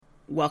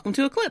Welcome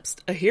to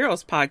Eclipsed, a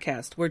Heroes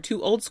podcast, where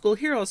two old-school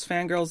Heroes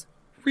fangirls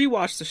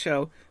rewatch the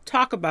show,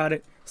 talk about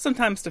it,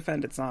 sometimes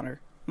defend its honor.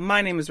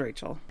 My name is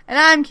Rachel. And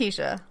I'm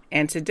Keisha.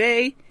 And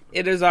today,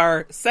 it is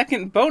our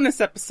second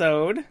bonus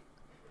episode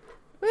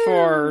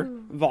for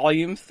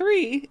Volume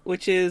 3,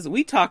 which is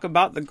we talk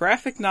about the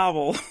graphic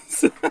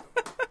novels.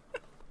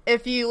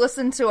 If you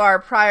listen to our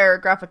prior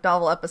graphic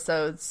novel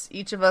episodes,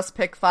 each of us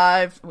pick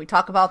 5, we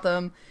talk about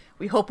them.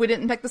 We hope we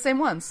didn't pick the same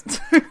ones.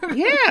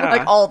 Yeah.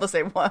 Like all the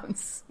same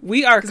ones.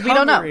 We are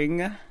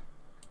covering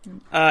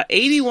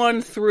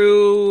 81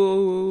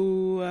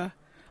 through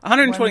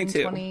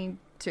 122.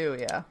 122,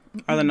 yeah.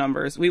 Are the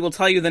numbers. We will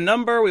tell you the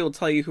number, we will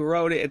tell you who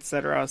wrote it,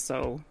 etc.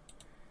 So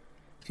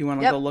if you want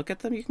to go look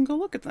at them, you can go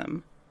look at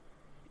them.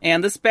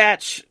 And this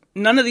batch,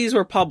 none of these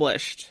were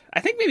published.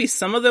 I think maybe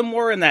some of them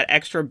were in that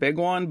extra big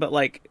one, but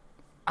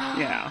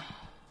yeah.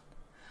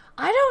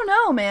 I don't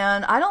know,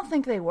 man. I don't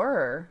think they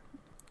were.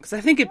 Because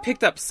I think it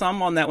picked up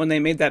some on that when they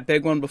made that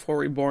big one before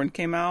Reborn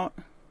came out.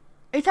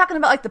 Are you talking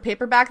about like the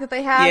paperback that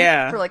they had?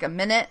 Yeah. For like a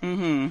minute?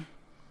 Mm-hmm.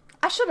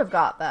 I should have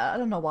got that. I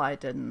don't know why I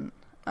didn't.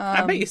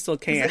 I bet you still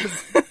can. It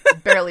was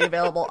barely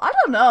available. I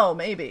don't know,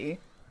 maybe.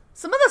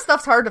 Some of the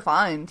stuff's hard to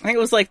find. I think it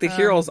was like the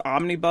Heroes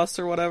Omnibus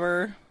or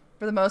whatever.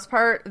 For the most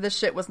part, this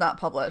shit was not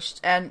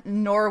published. And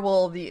nor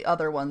will the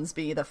other ones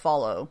be that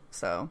follow.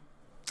 So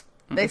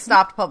they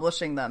stopped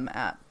publishing them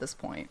at this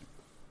point.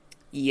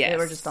 Yes. They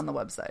were just on the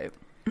website.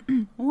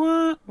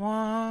 Wah,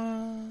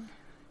 wah.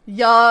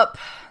 Yup.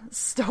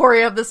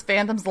 Story of this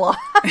fandom's life.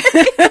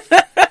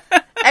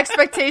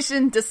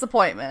 Expectation,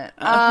 disappointment.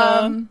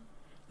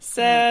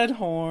 Sad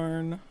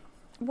horn.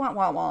 Wah,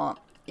 wah, wah.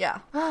 Yeah.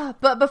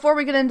 But before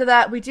we get into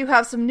that, we do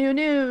have some new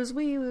news.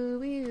 Wee woo,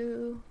 wee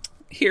woo.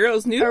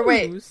 Heroes news. Or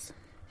wait.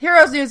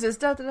 Heroes news is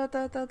da da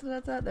da da da da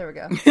da. There we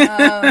go.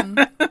 I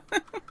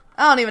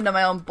don't even know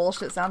my own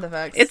bullshit sound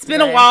effects. It's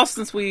been a while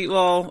since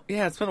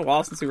it's been a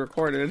while since we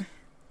recorded.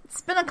 It's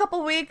been a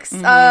couple weeks.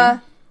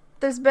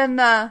 There's been,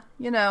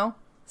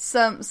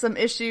 some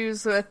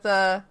issues with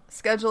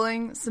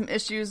scheduling, some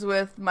issues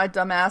with my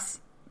dumbass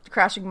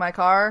crashing my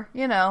car.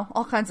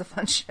 All kinds of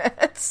fun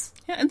shit.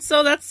 Yeah, and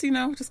so that's,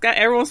 just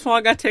every once in a while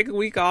I got to take a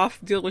week off,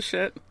 deal with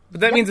shit. But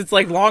that means it's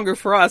longer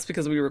for us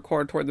because we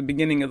record toward the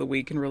beginning of the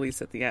week and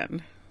release at the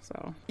end.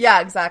 So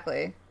yeah,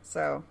 exactly.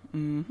 So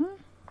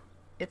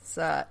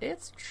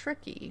it's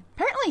tricky.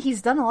 Apparently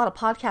he's done a lot of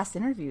podcast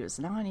interviews.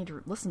 Now I need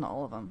to listen to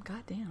all of them.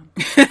 God damn.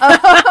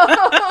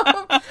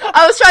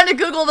 I was trying to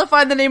Google to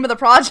find the name of the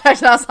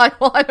project, and I was like,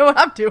 well, I know what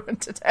I'm doing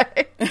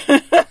today.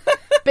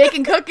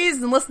 Baking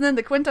cookies and listening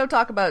to Quinto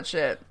talk about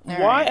shit.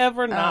 Why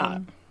ever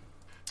not?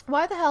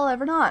 Why the hell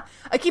ever not?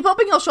 I keep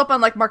hoping he'll show up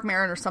on Mark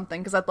Maron or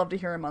something, because I'd love to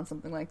hear him on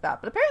something like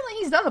that. But apparently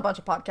he's done a bunch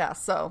of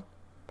podcasts, so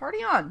party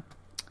on.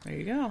 There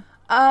you go.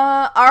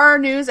 Our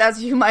news,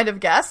 as you might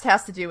have guessed,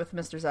 has to do with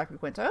Mr. Zachary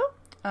Quinto,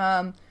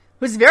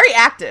 who's very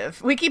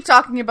active. We keep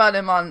talking about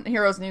him on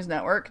Heroes News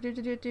Network,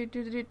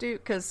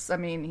 because,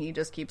 he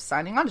just keeps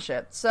signing on to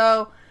shit.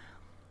 So,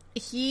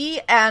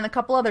 he and a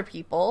couple other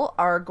people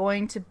are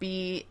going to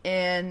be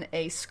in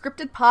a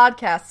scripted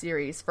podcast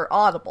series for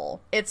Audible.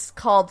 It's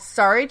called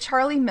Sorry,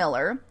 Charlie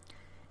Miller.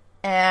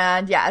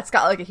 And yeah, it's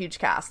got a huge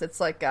cast. It's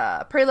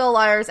Pretty Little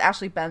Liars,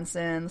 Ashley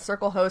Benson, the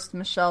Circle host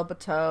Michelle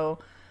Bateau,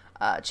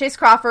 Chase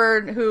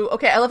Crawford, who,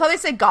 I love how they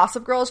say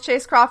Gossip Girl is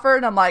Chase Crawford,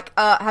 and I'm like,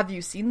 have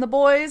you seen The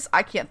Boys?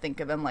 I can't think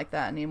of him like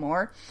that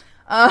anymore.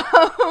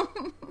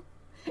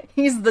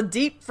 He's the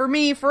Deep for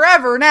me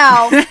forever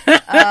now.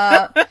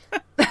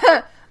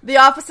 The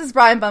Office's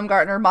Brian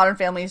Baumgartner, Modern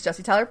Family's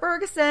Jesse Tyler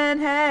Ferguson,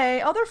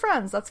 hey, they're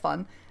friends, that's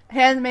fun.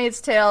 Handmaid's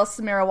Tale,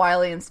 Samara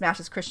Wiley, and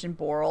Smash's Christian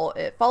Borle.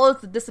 It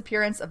follows the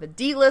disappearance of a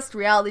D-list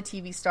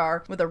reality TV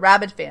star with a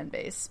rabid fan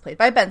base, played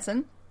by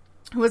Benson,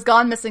 who has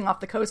gone missing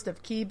off the coast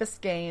of Key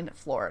Biscayne,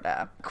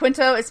 Florida.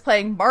 Quinto is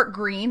playing Mark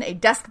Green, a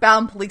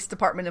desk-bound police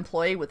department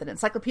employee with an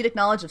encyclopedic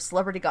knowledge of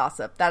celebrity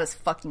gossip. That is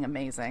fucking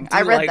amazing.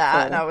 Delightful. I read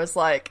that, and I was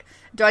like,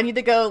 do I need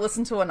to go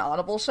listen to an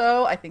Audible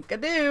show? I think I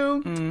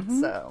do. Mm-hmm.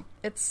 So,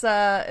 it's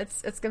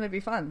gonna be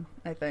fun,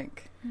 I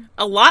think.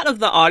 A lot of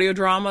the audio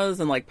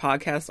dramas and,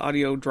 podcast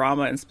audio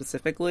drama and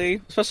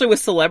specifically, especially with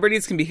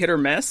celebrities, can be hit or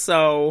miss,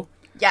 so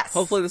yes.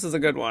 Hopefully this is a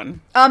good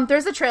one.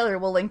 There's a trailer.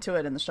 We'll link to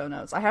it in the show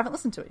notes. I haven't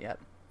listened to it yet.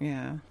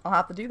 Yeah. I'll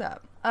have to do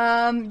that.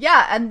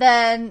 And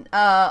then,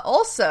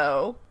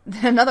 also,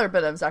 another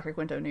bit of Zachary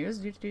Quinto news.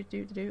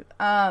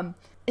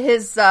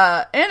 His,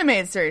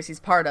 animated series he's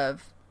part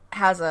of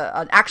has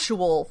an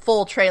actual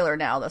full trailer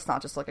now that's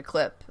not just a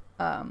clip.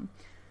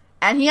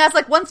 And he has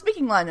one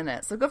speaking line in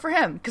it, so good for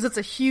him, because it's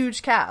a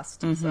huge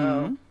cast. Mm-hmm.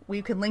 So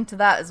we can link to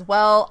that as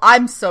well.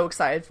 I'm so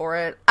excited for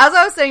it. As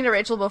I was saying to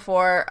Rachel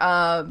before,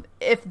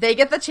 if they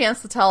get the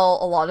chance to tell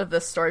a lot of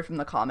this story from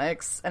the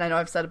comics, and I know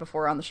I've said it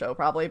before on the show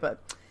probably, but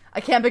I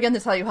can't begin to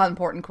tell you how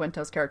important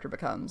Quinto's character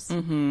becomes.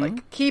 Mm-hmm.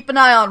 Keep an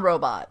eye on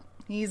Robot.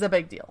 He's a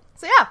big deal.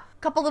 So yeah,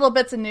 couple little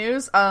bits of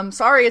news.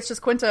 Sorry, it's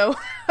just Quinto.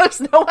 There's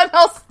no one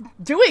else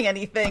doing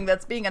anything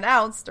that's being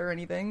announced or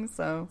anything,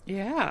 so...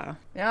 Yeah,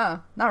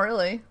 not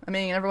really. I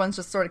mean, everyone's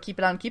just sort of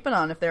keeping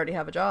on if they already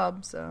have a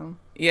job, so...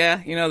 Yeah,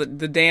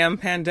 the damn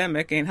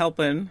pandemic ain't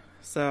helping,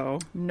 so...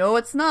 No,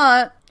 it's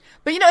not.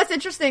 But, it's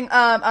interesting.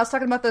 I was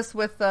talking about this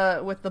with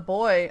the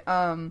boy.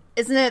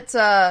 Isn't it...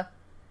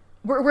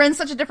 We're in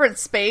such a different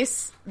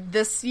space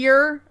this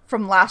year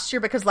from last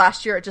year, because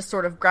last year it just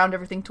sort of ground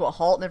everything to a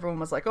halt and everyone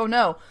was like, oh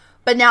no.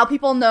 But now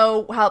people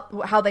know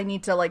how they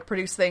need to, like,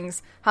 produce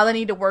things, how they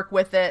need to work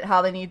with it,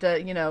 how they need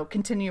to,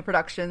 continue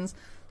productions.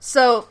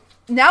 So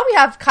now we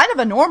have kind of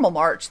a normal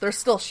March. There's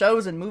still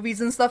shows and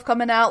movies and stuff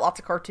coming out, lots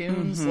of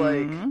cartoons.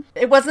 Like,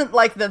 it wasn't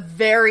like the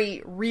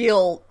very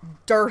real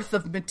dearth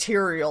of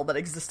material that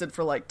existed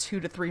for like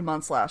 2 to 3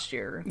 months last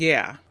year.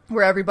 Yeah.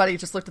 Where everybody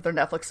just looked at their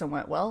Netflix and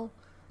went, well...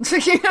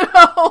 what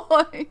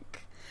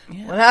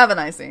haven't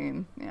I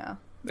seen? Yeah.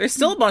 There's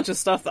still a bunch of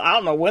stuff that I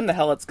don't know when the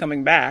hell it's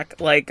coming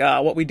back. Like,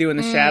 What We Do in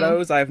the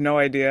Shadows, I have no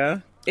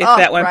idea if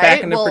that went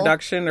back into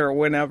production or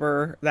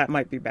whenever that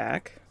might be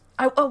back.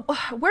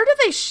 Where do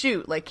they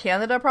shoot? Like,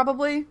 Canada,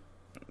 probably?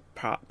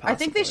 Possibly. I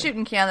think they shoot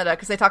in Canada,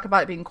 because they talk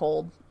about it being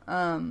cold.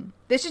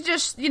 They should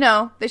just,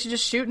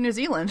 shoot in New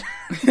Zealand.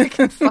 They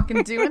can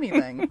fucking do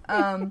anything.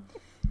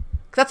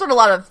 That's what a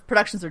lot of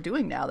productions are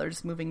doing now. They're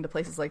just moving to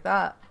places like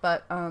that.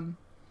 But,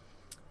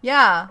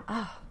 yeah.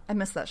 Oh, I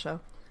miss that show.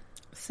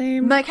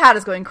 Same. My cat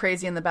is going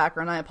crazy in the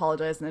background. I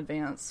apologize in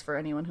advance for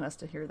anyone who has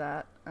to hear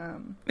that.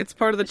 It's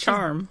part of the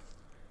charm.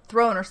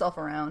 Throwing herself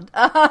around.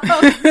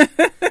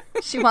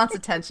 She wants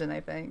attention,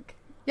 I think.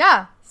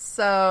 Yeah.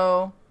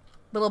 So,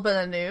 little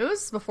bit of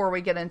news before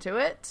we get into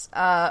it.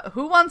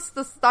 Who wants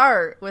to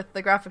start with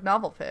the graphic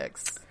novel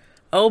picks?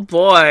 Oh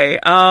boy.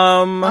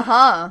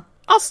 I'll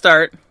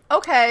start.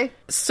 Okay.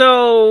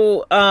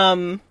 So,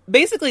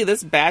 basically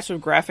this batch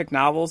of graphic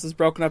novels is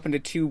broken up into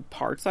 2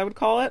 parts, I would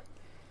call it.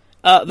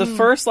 The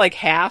first, like,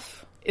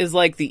 half is,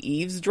 like, the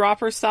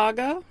Eavesdropper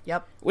saga.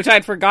 Yep. Which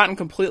I'd forgotten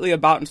completely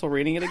about until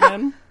reading it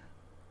again.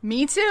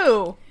 Me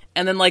too.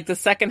 And then, like, the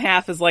second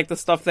half is, like, the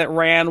stuff that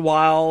ran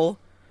while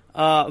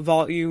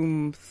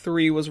Volume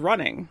 3 was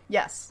running.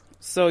 Yes.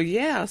 So,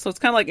 yeah. So it's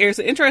kind of like, there's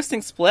an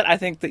interesting split, I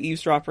think, the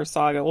Eavesdropper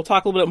saga. We'll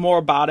talk a little bit more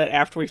about it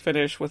after we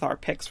finish with our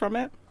picks from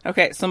it.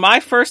 Okay, so my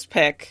first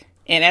pick,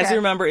 and as you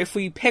remember, if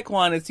we pick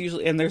one, it's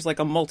usually, and there's like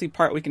a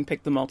multi-part, we can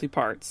pick the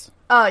multi-parts.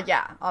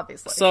 Yeah,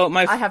 obviously. So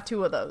I have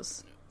 2 of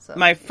those. So.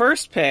 My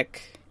first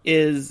pick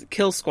is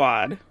Kill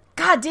Squad.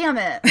 God damn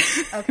it.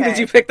 Okay. Did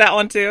you pick that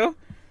one too?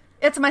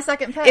 It's my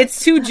second pick.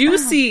 It's too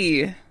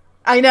juicy.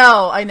 I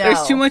know.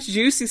 There's too much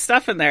juicy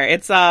stuff in there.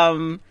 It's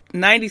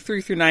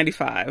 93 through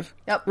 95.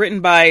 Yep.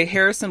 Written by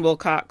Harrison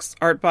Wilcox,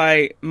 art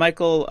by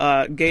Michael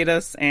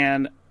Gaydos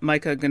and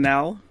Micah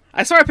Gunnell.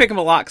 I started picking them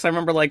a lot because I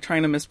remember, like,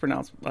 trying to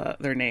mispronounce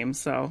their names,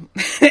 so...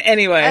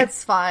 Anyway.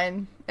 It's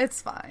fine.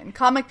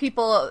 Comic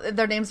people,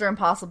 their names are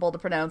impossible to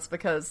pronounce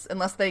because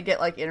unless they get,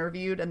 like,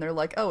 interviewed and they're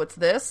like, oh, it's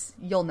this,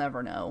 you'll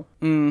never know.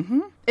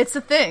 Mm-hmm. It's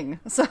a thing,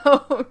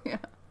 so, yeah.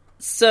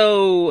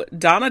 So,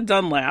 Donna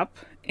Dunlap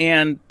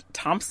and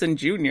Thompson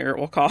Jr.,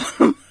 we'll call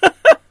him,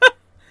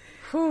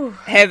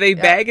 have a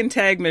bag and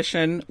tag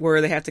mission where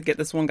they have to get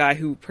this one guy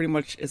who pretty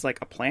much is, like,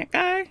 a plant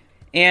guy.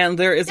 And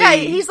there is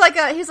he's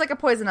like a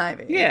poison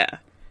ivy. Yeah.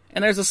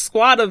 And there's a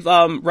squad of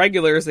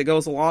regulars that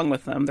goes along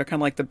with them. They're kind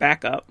of like the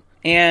backup.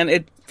 And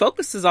it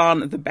focuses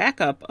on the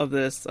backup of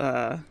this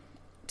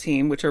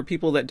team, which are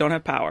people that don't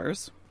have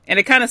powers. And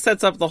it kind of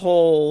sets up the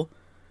whole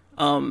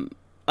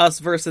us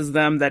versus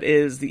them that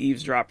is the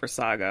Eavesdropper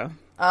saga.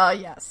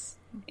 Yes.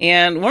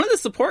 And one of the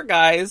support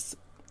guys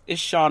is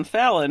Sean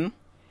Fallon.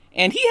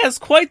 And he has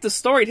quite the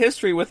storied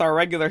history with our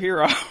regular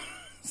hero.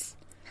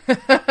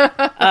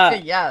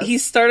 Yes. He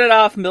started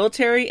off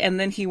military and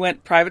then he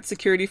went private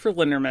security for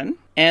Linderman.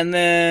 And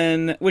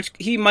then, which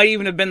he might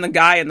even have been the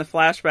guy in the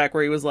flashback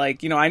where he was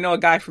like, I know a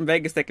guy from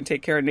Vegas that can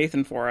take care of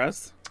Nathan for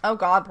us. Oh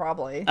God,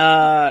 probably.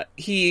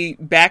 He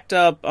backed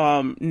up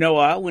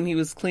Noah when he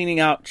was cleaning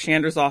out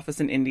Chandra's office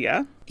in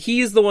India.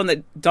 He's the one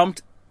that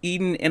dumped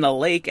Eden in a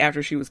lake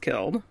after she was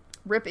killed.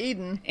 Rip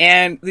Eden.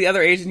 And the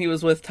other agent he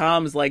was with,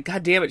 Tom, is like,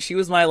 God damn it, she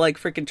was my, like,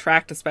 freaking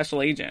track to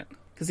special agent.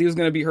 Because he was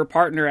going to be her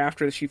partner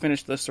after she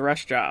finished the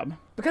Suresh job.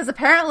 Because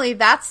apparently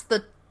that's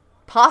the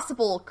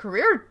possible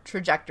career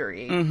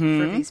trajectory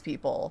for these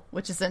people,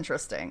 which is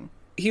interesting.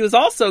 He was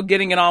also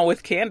getting it on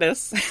with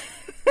Candace.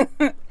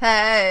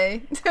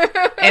 Hey.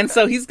 And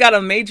so he's got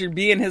a major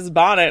bee in his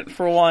bonnet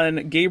for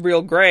one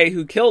Gabriel Gray,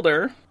 who killed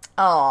her.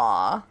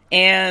 Aww.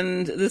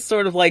 And this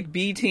sort of, like,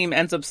 B team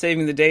ends up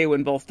saving the day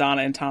when both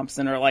Donna and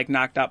Thompson are, like,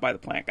 knocked out by the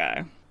plant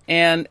guy.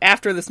 And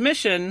after this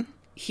mission,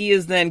 he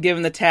is then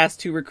given the task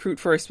to recruit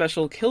for a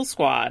special kill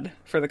squad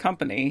for the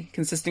company,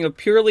 consisting of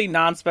purely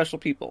non-special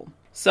people.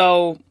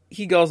 So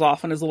he goes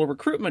off on his little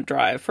recruitment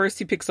drive. First,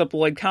 he picks up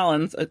Lloyd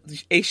Collins,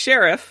 a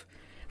sheriff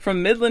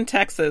from Midland,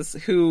 Texas,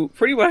 who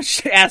pretty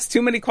much asked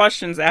too many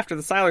questions after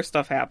the Siler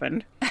stuff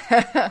happened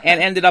and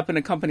ended up in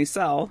a company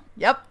cell.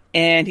 Yep.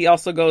 And he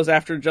also goes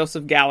after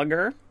Joseph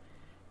Gallagher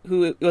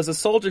who was a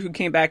soldier who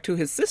came back to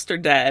his sister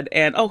dead.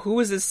 And, who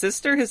was his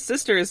sister? His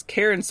sister is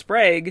Karen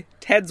Sprague,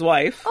 Ted's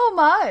wife. Oh,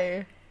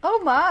 my. Oh,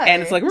 my.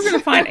 And it's like, we're going to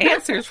find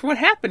answers for what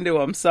happened to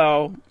him.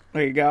 So,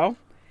 there you go.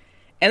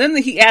 And then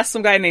he asked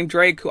some guy named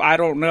Drake, who I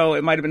don't know.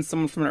 It might have been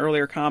someone from an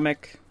earlier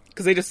comic.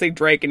 Because they just say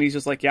Drake, and he's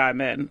just like, yeah,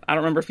 I'm in. I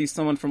don't remember if he's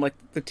someone from, like,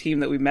 the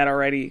team that we met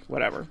already.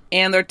 Whatever.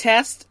 And they're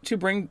tasked to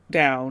bring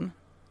down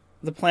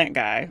the plant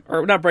guy.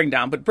 Or not bring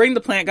down, but bring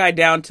the plant guy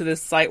down to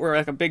this site where,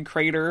 like, a big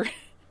crater...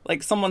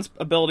 Like, someone's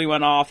ability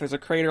went off. There's a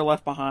crater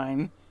left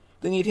behind.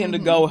 They need him to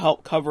go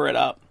help cover it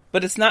up.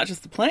 But it's not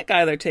just the plant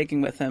guy they're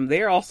taking with him.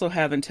 They are also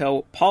having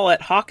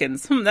Paulette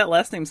Hawkins. That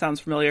last name sounds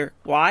familiar.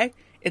 Why?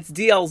 It's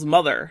DL's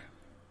mother.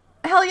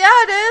 Hell yeah,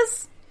 it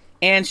is.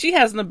 And she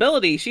has an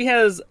ability. She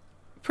has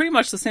pretty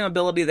much the same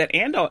ability that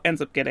Ando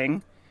ends up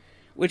getting,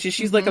 which is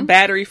she's like a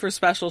battery for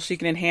specials. She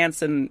can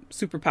enhance and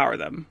superpower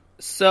them.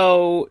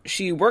 So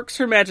she works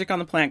her magic on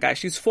the plant guy.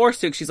 She's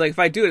forced to. She's like, if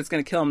I do it, it's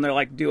going to kill him. They're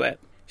like, do it.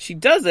 She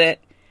does it.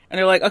 And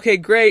they're like, okay,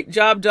 great,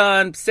 job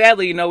done.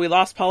 Sadly, we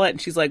lost Paulette.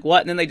 And she's like,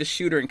 what? And then they just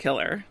shoot her and kill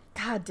her.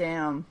 God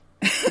damn.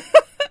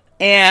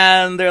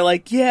 And they're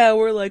like, yeah,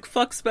 we're like,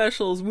 fuck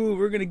specials. Woo,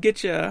 we're going to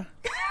get you.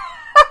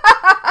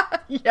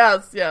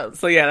 Yes.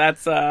 So yeah,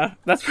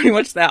 that's pretty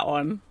much that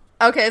one.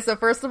 Okay, so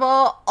first of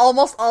all,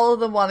 almost all of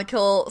them want to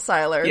kill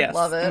Sylar. Yes.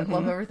 Love it.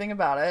 Love everything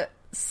about it.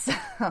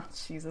 Oh,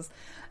 Jesus.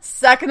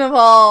 Second of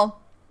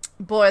all,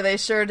 boy, they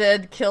sure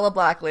did kill a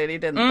black lady,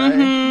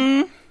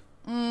 didn't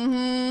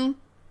they?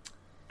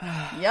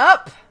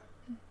 Yup.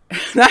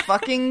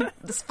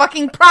 This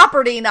fucking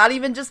property, not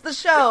even just the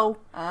show.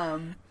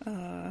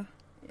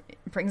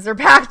 Brings her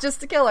back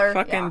just to kill her.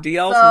 Fucking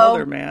DL's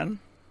mother, man.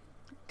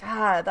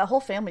 God, that whole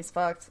family's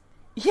fucked.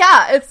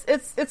 Yeah,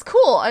 it's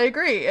cool. I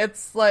agree.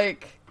 It's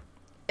like,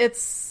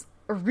 it's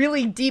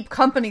really deep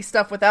company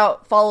stuff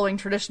without following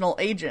traditional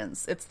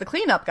agents. It's the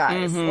cleanup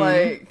guys,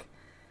 like,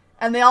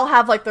 and they all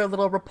have like their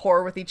little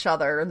rapport with each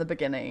other in the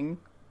beginning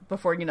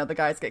before the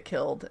guys get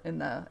killed in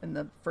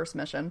the first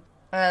mission.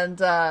 And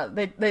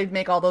they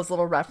make all those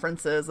little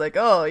references, like,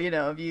 oh,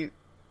 if you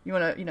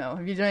want to,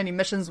 have you done any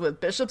missions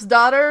with Bishop's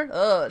daughter?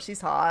 Oh, she's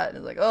hot. And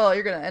it's like, oh,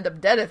 you're gonna end up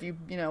dead if you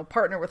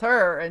partner with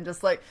her. And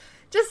just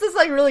this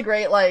like really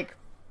great like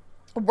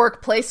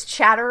workplace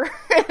chatter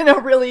in a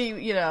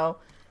really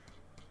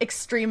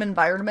extreme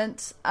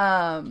environment.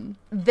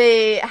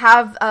 They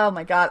have, oh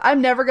my god,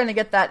 I'm never gonna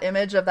get that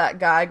image of that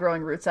guy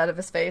growing roots out of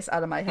his face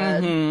out of my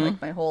head like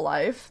my whole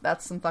life.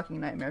 That's some fucking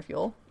nightmare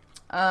fuel.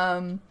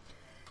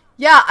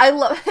 Yeah, I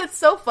love it's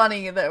so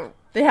funny that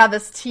they have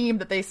this team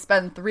that they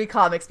spend 3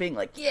 comics being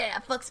like, yeah,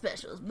 fuck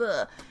specials,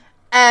 blah.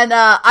 And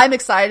I'm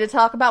excited to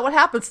talk about what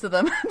happens to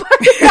them.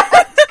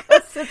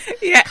 Because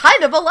it's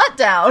kind of a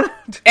letdown.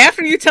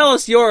 After you tell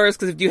us yours,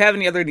 because do you have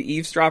any other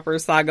Eavesdropper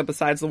saga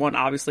besides the one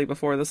obviously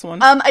before this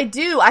one? I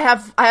do. I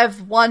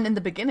have one in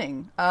the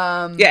beginning.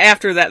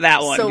 After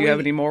that one. So do you have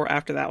any more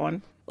after that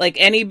one? Like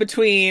any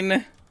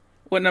between,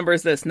 what number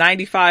is this?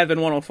 95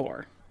 and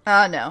 104?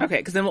 No. Okay,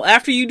 because then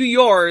after you do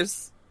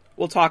yours,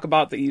 we'll talk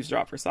about the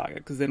Eavesdropper saga,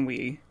 because then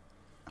we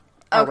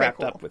are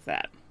wrapped up with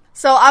that.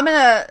 So I'm going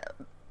to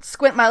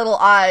squint my little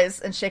eyes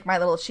and shake my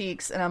little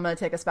cheeks, and I'm going to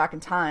take us back in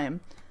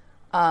time.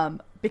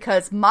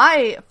 Because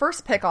my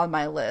first pick on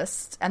my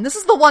list, and this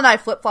is the one I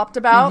flip-flopped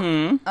about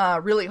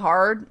really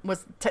hard,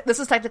 this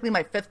is technically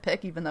my 5th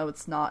pick, even though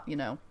it's not,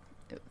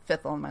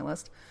 5th on my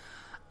list,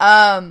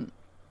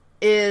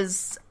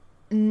 is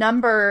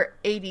number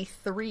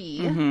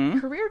 83,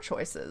 Career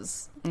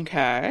Choices.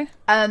 Okay.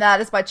 And that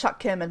is by Chuck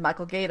Kim and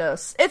Michael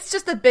Gaydos. It's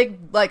just a big,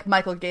 like,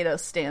 Michael Gaydos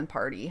stand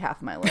party,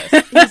 half my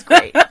list. He's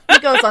great. He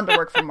goes on to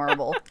work for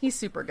Marvel. He's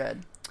super good.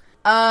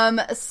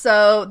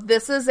 So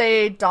this is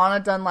a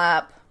Donna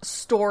Dunlap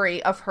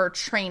story of her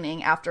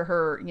training after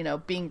her,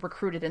 being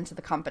recruited into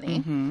the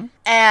company.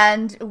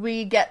 And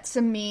we get to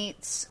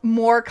meet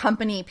more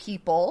company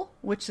people,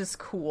 which is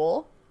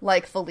cool,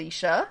 like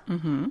Felicia,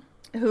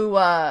 who,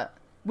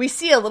 we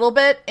see a little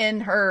bit in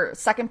her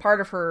second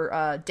part of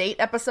her date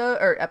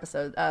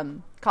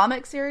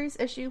comic series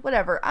issue,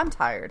 whatever. I'm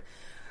tired.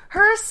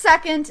 Her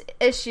second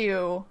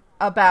issue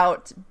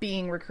about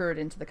being recruited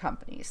into the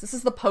companies. This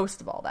is the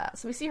post of all that.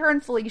 So we see her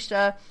and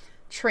Felicia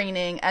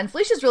training, and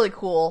Felicia's really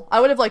cool.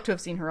 I would have liked to have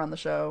seen her on the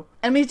show.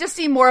 And we just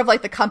see more of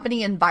like the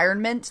company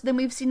environment than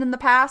we've seen in the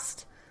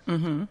past.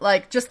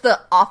 Like just the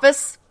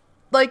office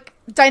like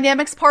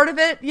dynamics part of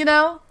it,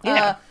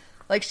 Yeah.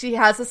 Like, she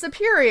has a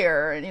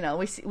superior, and,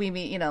 we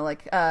meet,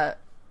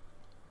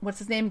 what's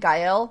his name?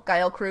 Gael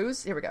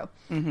Cruz? Here we go.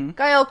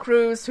 Gael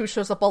Cruz, who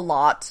shows up a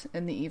lot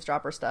in the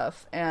Eavesdropper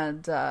stuff,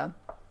 and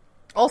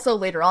also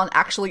later on,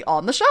 actually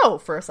on the show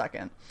for a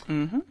second.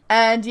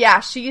 And, yeah,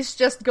 she's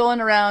just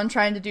going around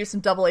trying to do some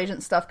double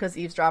agent stuff because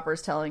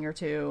Eavesdropper's telling her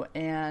to,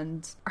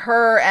 and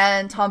her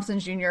and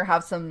Thompson Jr.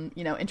 have some,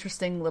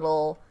 interesting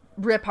little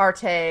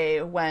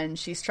repartee when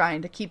she's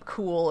trying to keep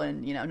cool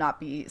and not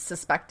be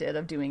suspected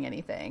of doing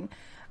anything.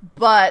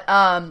 But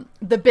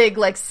the big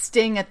like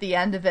sting at the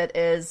end of it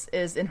is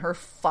in her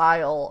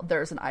file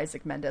there's an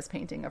Isaac Mendez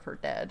painting of her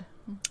dead.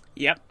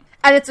 Yep.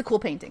 And it's a cool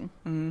painting.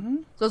 Mm-hmm.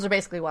 So those are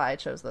basically why I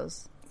chose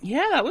those.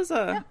 Yeah, that was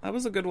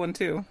a good one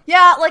too.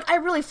 Yeah, like I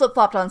really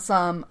flip-flopped on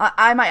some.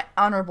 I might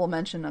honorable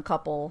mention a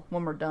couple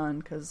when we're done,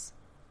 because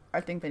I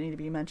think they need to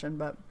be mentioned,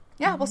 but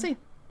yeah, we'll see.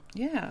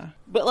 Yeah.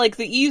 But like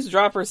the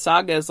Eavesdropper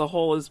saga as a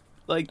whole is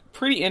like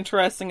pretty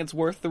interesting. It's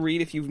worth the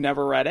read if you've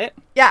never read it.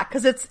 Yeah,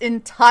 because it's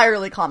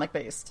entirely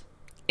comic-based.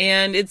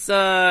 And it's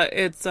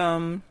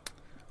all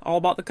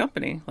about the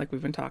company, like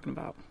we've been talking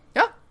about.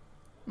 Yeah.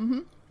 Mm-hmm.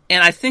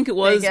 And I think it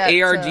was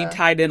ARG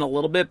tied in a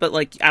little bit, but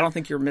like I don't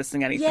think you're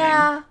missing anything.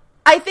 Yeah.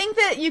 I think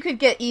that you could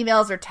get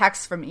emails or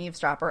texts from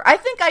Eavesdropper. I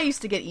think I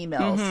used to get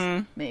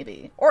emails,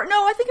 maybe. Or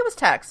no, I think it was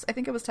text. I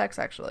think it was text,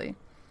 actually.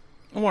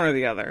 One or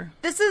the other.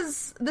 This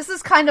is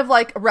kind of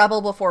like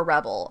Rebel before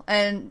Rebel,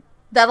 and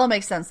that'll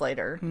make sense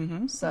later.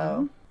 Mm-hmm.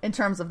 So, in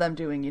terms of them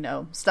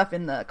doing, stuff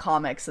in the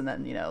comics, and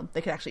then,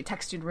 they could actually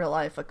text you in real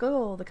life, like,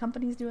 oh, the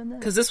company's doing this.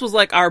 Because this was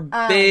like our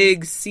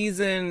big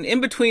season,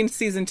 in between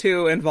season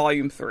 2 and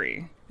volume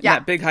 3. Yeah.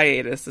 That big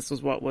hiatus, this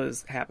was what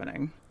was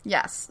happening.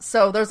 Yes.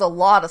 So there's a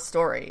lot of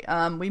story.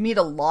 We meet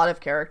a lot of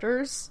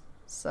characters.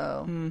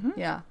 So,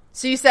 yeah.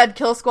 So you said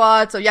Kill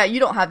Squad. So, yeah, you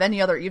don't have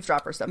any other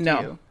Eavesdropper stuff, do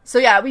you? So,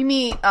 yeah, we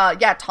meet,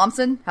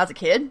 Thompson has a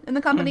kid in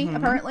the company,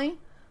 apparently,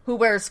 who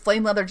wears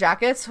flame leather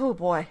jackets. Oh,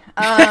 boy.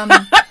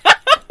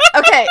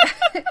 Okay.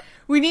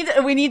 We need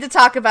to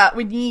talk about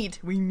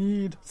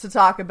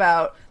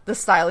the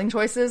styling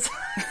choices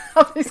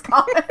of these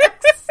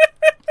comics.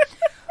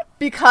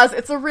 Because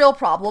it's a real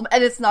problem,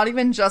 and it's not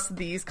even just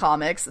these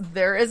comics.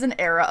 There is an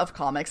era of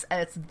comics, and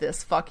it's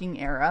this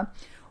fucking era,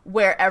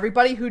 where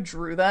everybody who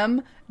drew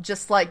them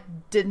just, like,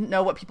 didn't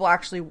know what people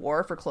actually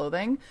wore for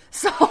clothing.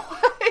 So,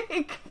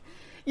 like,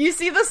 you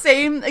see the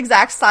same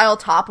exact style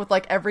top with,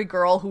 like, every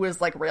girl who is,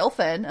 like, rail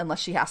thin, unless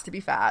she has to be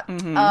fat.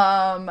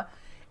 Mm-hmm.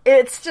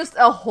 It's just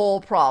a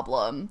whole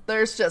problem.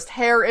 There's just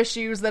hair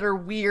issues that are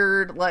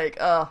weird. Like,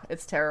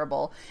 it's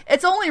terrible.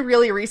 It's only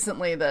really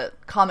recently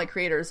that comic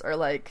creators are,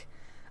 like...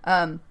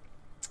 I'm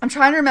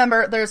trying to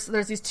remember. There's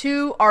these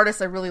two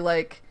artists I really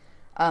like,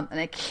 and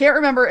I can't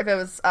remember if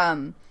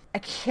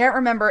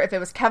it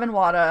was Kevin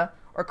Wada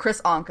or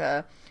Chris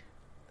Anka.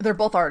 They're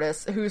both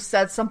artists who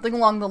said something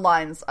along the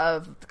lines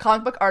of the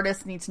comic book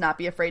artists need to not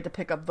be afraid to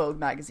pick up Vogue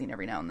magazine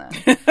every now and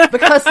then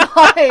because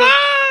like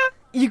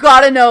you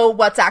got to know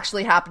what's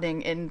actually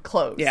happening in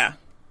clothes. Yeah.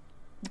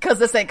 Because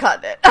this ain't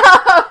cutting it.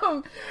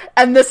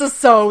 And this is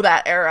so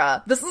that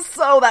era.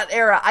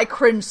 I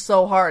cringe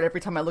so hard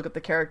every time I look at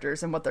the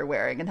characters and what they're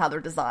wearing and how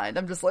they're designed.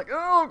 I'm just like,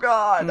 oh,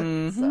 God.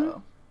 Mm-hmm.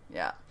 So,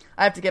 yeah.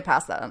 I have to get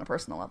past that on a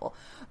personal level.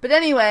 But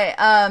anyway,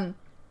 yeah,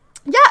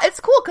 it's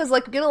cool because,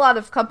 like, we get a lot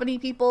of company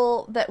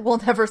people that we'll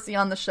never see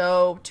on the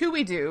show. Two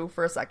we do,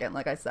 for a second,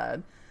 like I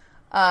said.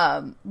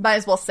 Might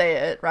as well say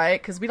it, right?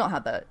 Because we don't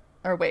have that.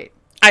 Or wait.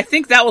 I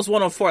think that was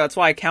 104. That's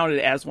why I counted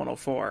it as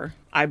 104.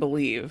 I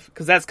believe.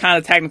 Because that's kind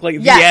of technically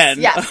the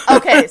end. Yes,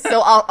 okay.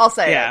 So I'll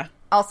say it.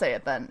 I'll say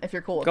it then, if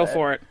you're cool with it. Go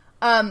for it.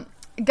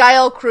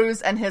 Gael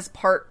Cruz and his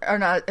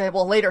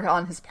later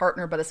on his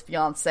partner, but his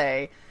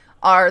fiancée,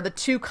 are the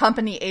two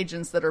company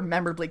agents that are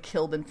memorably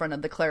killed in front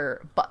of the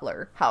Claire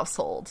Butler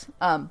household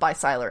by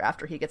Sylar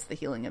after he gets the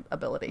healing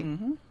ability.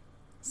 Mm-hmm.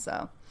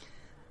 So,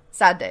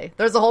 sad day.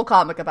 There's a whole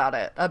comic about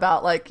it.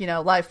 About, like,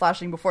 life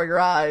flashing before your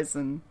eyes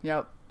and,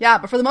 Yeah,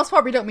 but for the most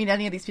part, we don't meet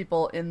any of these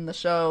people in the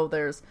show.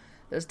 There's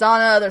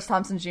Donna, there's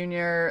Thompson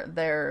Jr.,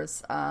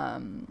 there's,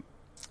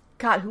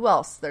 God, who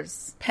else?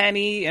 There's...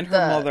 Penny and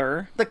her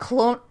mother. The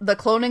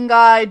cloning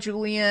guy,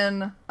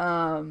 Julian.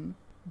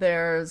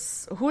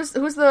 There's... Who's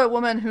the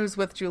woman who's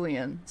with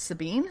Julian?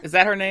 Sabine? Is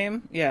that her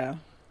name? Yeah.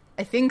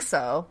 I think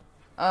so.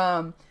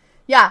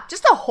 Yeah,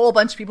 just a whole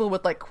bunch of people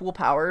with, like, cool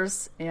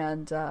powers,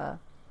 and,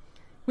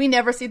 we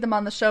never see them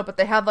on the show, but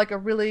they have, like, a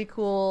really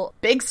cool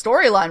big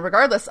storyline,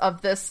 regardless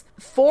of this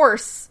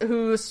force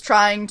who's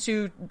trying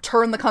to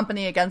turn the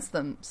company against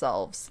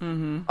themselves.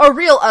 Mm-hmm. A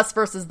real us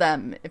versus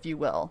them, if you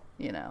will,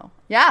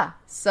 Yeah,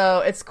 so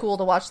it's cool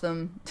to watch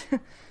them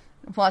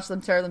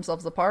tear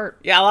themselves apart.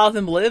 Yeah, a lot of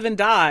them live and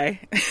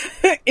die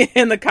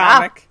in the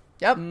comic.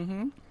 Yeah. Yep.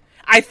 Mm-hmm.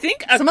 I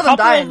think some of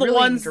couple of the really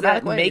ones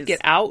that make it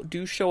out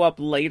do show up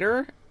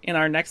later in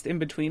our next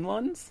in-between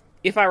ones.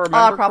 If I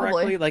remember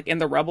correctly, like in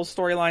the Rebel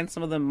storyline,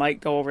 some of them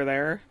might go over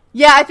there.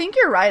 Yeah, I think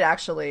you're right,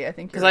 actually.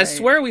 Because I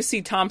swear we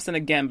see Thompson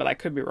again, but I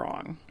could be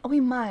wrong. Oh, we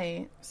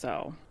might.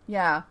 So.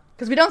 Yeah.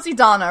 Because we don't see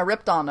Donna,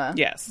 Rip Donna.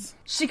 Yes.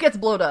 She gets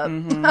blowed up.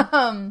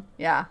 Mm-hmm.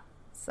 Yeah.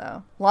 So,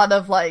 a lot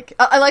of, like...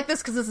 I like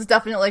this because this is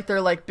definitely, like,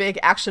 their, like, big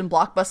action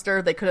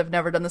blockbuster. They could have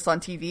never done this on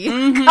TV,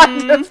 mm-hmm.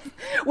 kind of,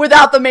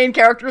 without the main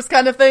characters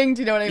kind of thing.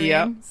 Do you know what I mean?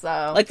 Yep.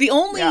 So, like, the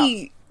only...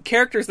 Yeah.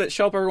 Characters that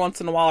show up every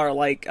once in a while are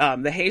like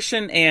the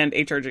Haitian and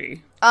HRG.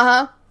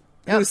 Yep.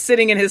 Who's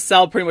sitting in his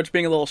cell pretty much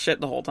being a little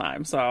shit the whole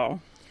time, so.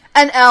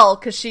 And Elle,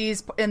 because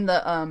she's in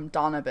the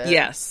Donna bit.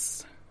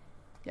 Yes.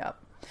 Yep.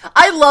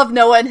 I love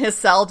Noah in his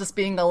cell just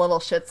being a little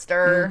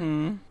shitster.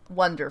 Mm-hmm.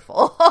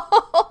 Wonderful.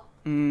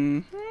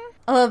 Mm-hmm.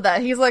 I love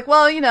that. He's like,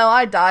 well,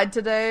 I died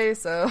today,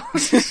 so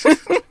it's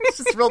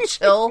just real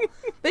chill.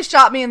 They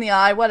shot me in the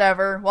eye,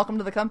 whatever. Welcome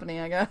to the company,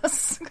 I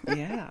guess.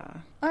 Yeah.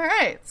 All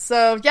right.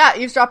 So, yeah,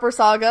 Eavesdropper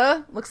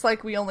Saga. Looks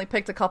like we only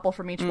picked a couple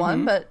from each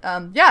one. But,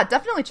 yeah,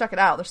 definitely check it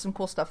out. There's some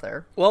cool stuff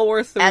there. Well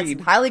worth the and read.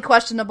 Some highly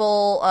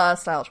questionable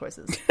style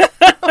choices.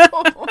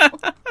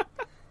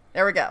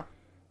 There we go.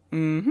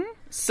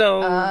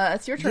 So,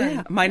 it's your turn.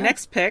 Yeah, my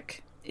next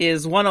pick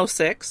is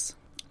 106,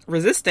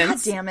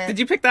 Resistance. God damn it. Did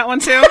you pick that one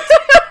too?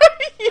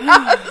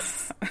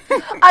 Yes!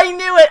 I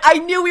knew it. I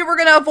knew we were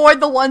going to avoid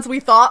the ones we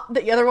thought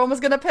the other one was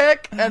going to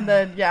pick. And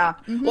then, yeah.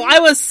 Mm-hmm. Well, I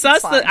was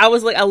sus that I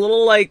was like a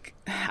little like,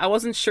 I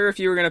wasn't sure if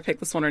you were going to pick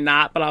this one or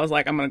not, but I was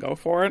like, I'm going to go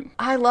for it.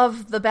 I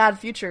love the bad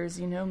futures,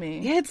 you know me.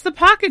 Yeah, it's the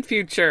pocket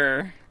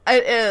future.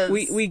 It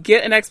is. We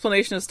get an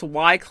explanation as to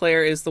why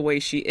Claire is the way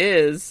she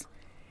is.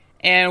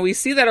 And we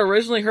see that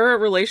originally her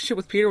relationship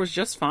with Peter was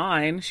just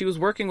fine. She was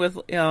working with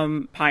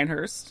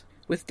Pinehurst,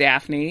 with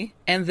Daphne.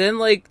 And then,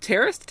 like,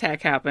 terrorist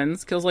attack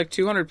happens, kills like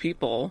 200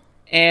 people.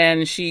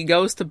 And she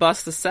goes to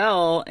bust the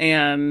cell,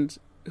 and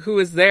who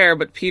is there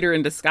but Peter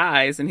in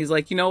disguise? And he's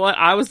like, you know what?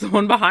 I was the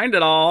one behind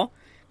it all,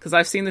 because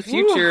I've seen the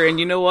future, and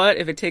you know what?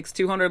 If it takes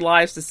 200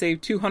 lives to save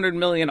 200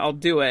 million, I'll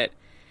do it.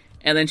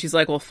 And then she's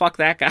like, well, fuck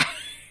that guy.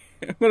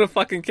 I'm gonna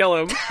fucking kill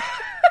him.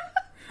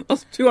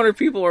 Those 200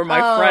 people were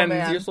my friends.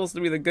 Man. You're supposed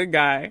to be the good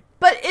guy.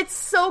 But it's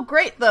so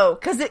great, though,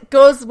 because it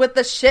goes with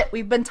the shit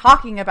we've been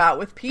talking about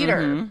with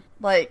Peter.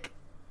 Like,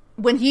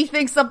 when he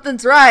thinks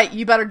something's right,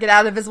 you better get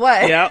out of his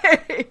way.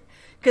 Yep.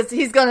 Because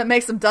he's going to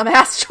make some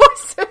dumbass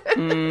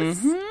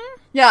choices.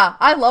 Yeah,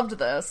 I loved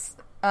this.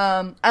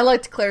 I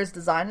liked Claire's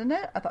design in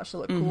it. I thought she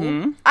looked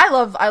cool. I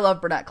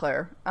love Brunette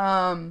Claire.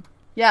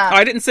 Yeah. Oh,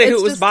 I didn't say who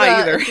it was by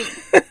either.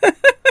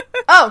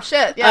 Oh,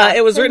 shit, yeah.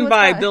 It was written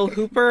by Bill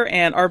Hooper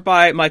and art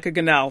by Micah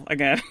Gunnell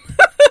again.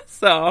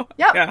 So,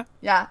 yep.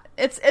 Yeah.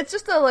 It's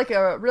just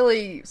a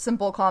really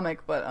simple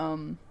comic, but,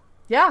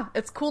 yeah,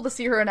 it's cool to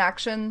see her in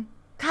action.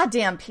 God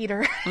damn,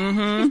 Peter.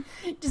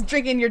 Just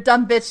drinking your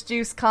dumb bitch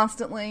juice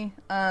constantly.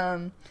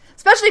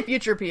 Especially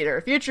Future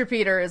Peter. Future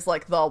Peter is,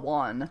 like, the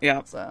one.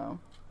 Yeah. So,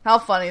 how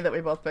funny that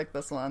we both picked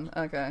this one.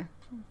 Okay.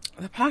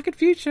 The Pocket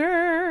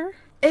Future.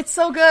 It's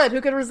so good.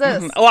 Who could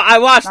resist? Well, I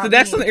watched. Not the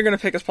next one that you're going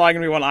to pick is probably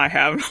going to be one I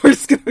have. We're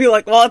just going to be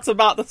like, well, it's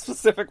about the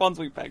specific ones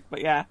we picked,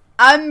 but yeah.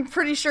 I'm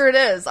pretty sure it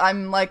is.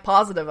 I'm, like,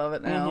 positive of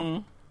it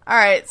now. All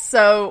right,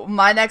 so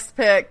my next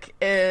pick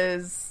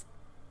is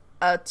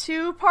a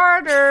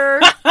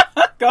two-parter.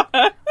 Go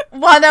ahead.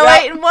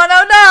 108 and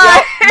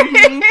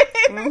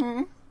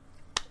 109.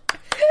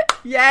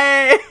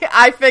 Yay!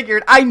 I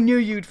figured. I knew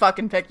you'd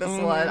fucking pick this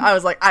one. I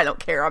was like, I don't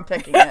care. I'm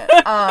picking it.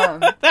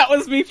 That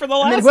was me for the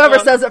last one. And whoever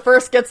says it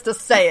first gets to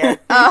say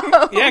it.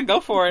 Yeah, go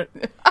for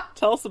it.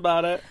 Tell us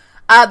about it.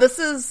 This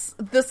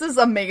is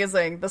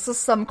amazing. This is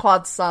Some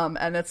Quad Sum,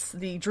 and it's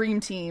the dream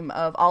team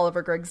of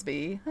Oliver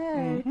Grigsby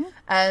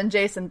and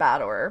Jason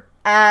Bador.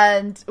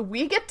 And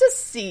we get to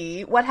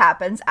see what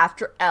happens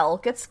after Elle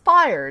gets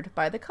fired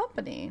by the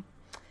company.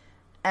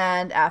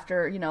 And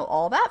after,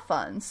 all that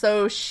fun.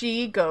 So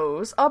she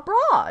goes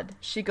abroad.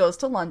 She goes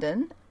to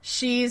London.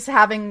 She's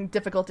having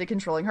difficulty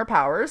controlling her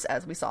powers,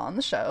 as we saw on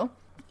the show.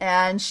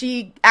 And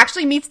she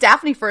actually meets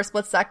Daphne for a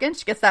split second.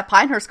 She gets that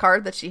Pinehurst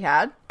card that she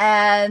had.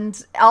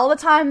 And all the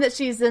time that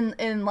she's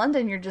in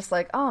London, you're just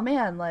like, oh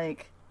man,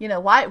 like,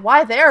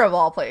 why there of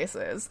all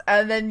places?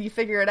 And then you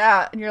figure it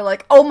out and you're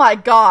like, oh my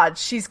god,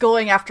 she's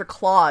going after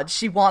Claude.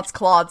 She wants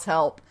Claude's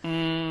help.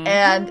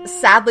 And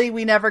sadly,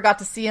 we never got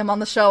to see him on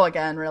the show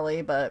again,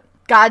 really, but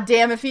god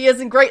damn if he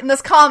isn't great in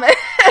this comic.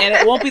 And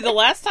it won't be the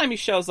last time he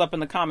shows up in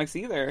the comics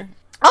either.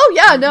 Oh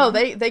yeah, no,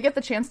 they get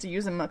the chance to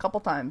use him a couple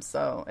times,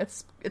 so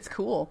it's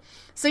cool.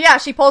 So yeah,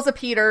 she pulls a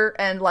Peter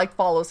and like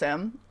follows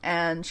him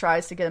and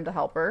tries to get him to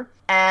help her.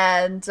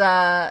 And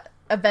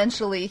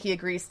eventually he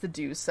agrees to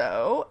do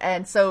so.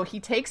 And so he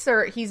takes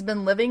her. He's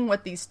been living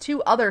with these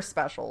two other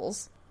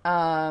specials.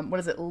 What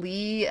is it?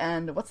 Lee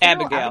and what's the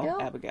Abigail?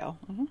 Abigail.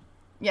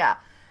 Yeah.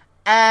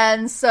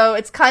 And so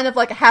it's kind of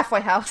like a halfway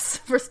house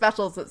for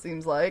specials, it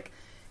seems like.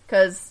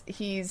 Because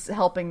he's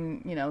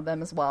helping,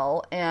 them as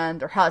well,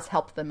 or has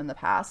helped them in the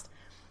past.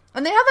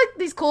 And they have, like,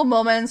 these cool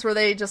moments where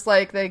they just,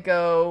 like, they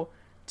go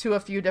to a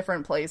few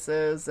different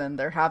places, and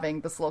they're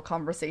having this little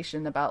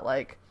conversation about,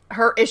 like,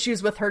 her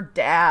issues with her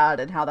dad,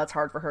 and how that's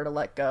hard for her to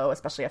let go,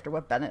 especially after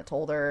what Bennett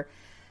told her.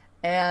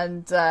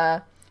 And,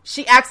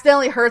 she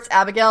accidentally hurts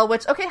Abigail,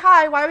 which, okay,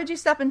 hi, why would you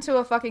step into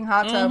a fucking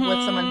hot tub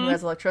with someone who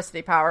has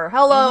electricity power?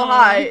 Hello,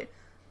 hi.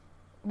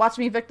 Watch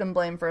me victim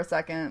blame for a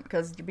second,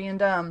 because you're being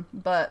dumb.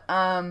 But,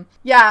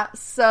 yeah,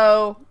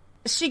 so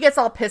she gets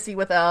all pissy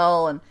with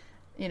Elle, and,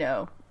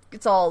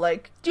 it's all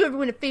like, do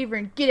everyone a favor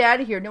and get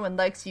out of here, no one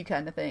likes you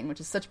kind of thing, which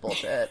is such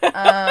bullshit.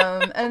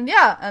 And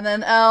yeah, and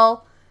then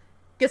Elle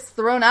gets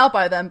thrown out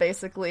by them,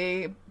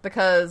 basically,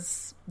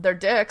 because they're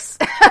dicks.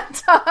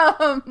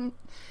 And,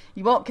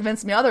 you won't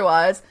convince me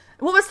otherwise.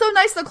 What was so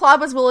nice that Claude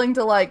was willing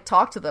to, like,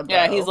 talk to them, though.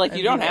 Yeah, he's like,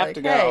 you don't have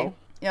to go. Hey.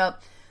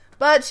 Yep.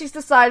 But she's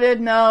decided,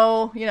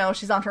 no,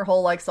 she's on her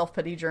whole, like,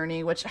 self-pity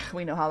journey, which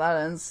we know how that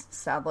ends,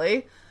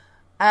 sadly.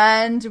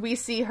 And we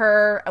see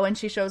her when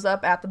she shows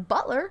up at the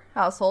Butler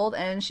household,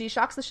 and she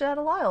shocks the shit out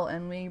of Lyle,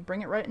 and we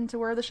bring it right into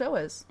where the show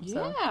is.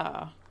 So.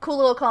 Yeah. Cool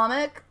little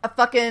comic.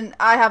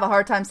 I have a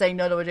hard time saying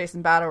no to a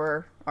Jason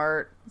Badower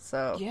art,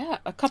 so. Yeah,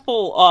 a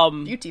couple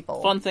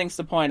beautiful fun things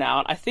to point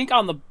out. I think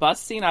on the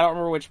bus scene, I don't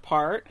remember which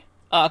part,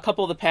 a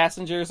couple of the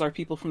passengers are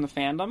people from the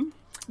fandom.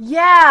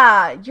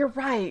 Yeah, you're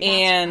right.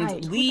 And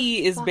right.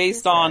 Lee is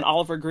based on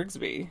Oliver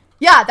Grigsby.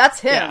 Yeah, that's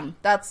him. Yeah.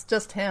 That's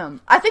just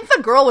him. I think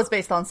the girl was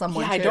based on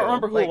someone, too. I don't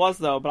remember who it was,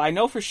 though, but I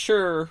know for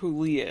sure who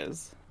Lee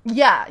is.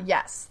 Yeah,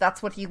 yes.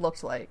 That's what he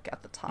looked like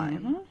at the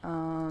time.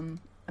 Mm-hmm.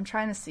 I'm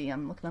trying to see.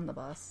 I'm looking on the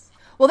bus.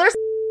 Well, there's...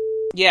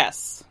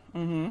 Yes.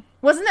 Mm-hmm.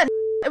 Wasn't it...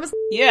 It was...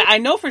 Yeah, I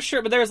know for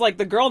sure, but there's, like,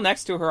 the girl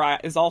next to her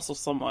is also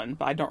someone,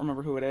 but I don't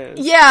remember who it is.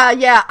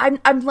 Yeah.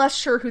 I'm less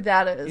sure who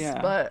that is, yeah.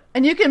 but...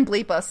 And you can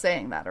bleep us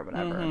saying that or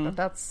whatever, but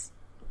that's...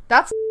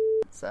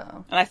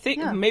 So... And I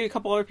think maybe a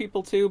couple other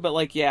people, too, but,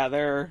 like,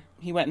 yeah,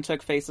 he went and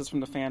took faces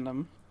from the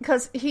fandom.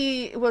 Because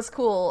he was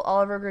cool.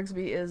 Oliver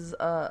Grigsby is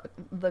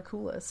the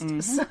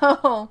coolest.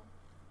 So,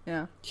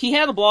 yeah. He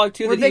had a blog,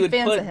 too, that he would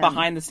put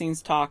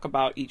behind-the-scenes talk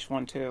about each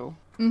one, too.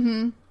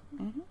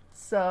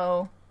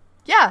 So,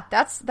 yeah,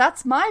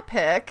 that's my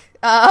pick.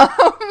 All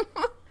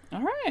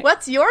right.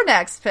 What's your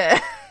next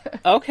pick?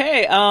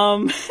 Okay,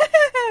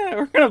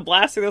 we're gonna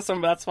blast through this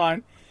one, but that's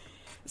fine.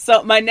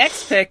 So, my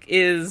next pick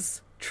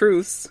is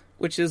Truths,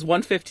 which is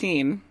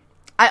 115.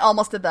 I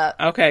almost did that.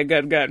 Okay,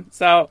 good.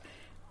 So...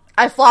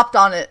 I flopped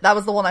on it. That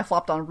was the one I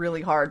flopped on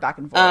really hard back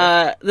and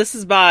forth. This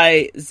is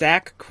by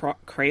Zach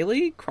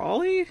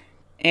Crawley,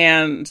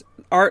 and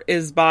art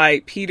is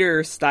by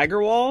Peter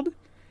Steigerwald.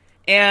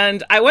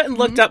 And I went and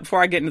looked up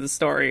before I get into the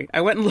story.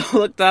 I went and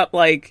looked up,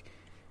 like,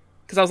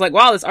 because I was like,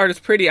 wow, this art is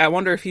pretty. I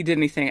wonder if he did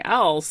anything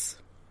else.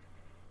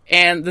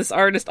 And this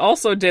artist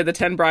also did The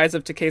 10 Brides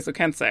of Takesu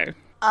Kensei.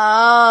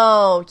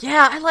 Oh,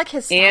 yeah, I like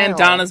his style. And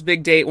Donna's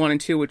Big Date 1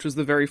 and 2, which was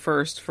the very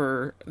first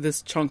for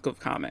this chunk of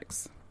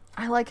comics.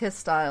 I like his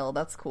style.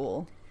 That's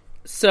cool.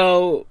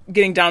 So,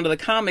 getting down to the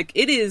comic,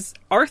 it is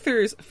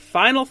Arthur's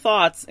final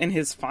thoughts in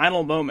his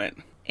final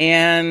moment.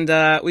 And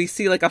we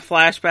see, like, a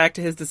flashback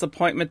to his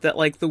disappointment that,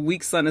 like, the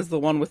weak son is the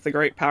one with the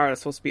great power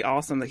that's supposed to be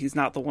awesome, that he's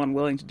not the one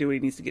willing to do what he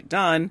needs to get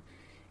done.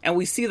 And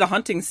we see the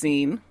hunting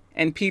scene,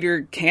 and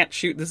Peter can't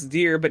shoot this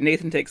deer, but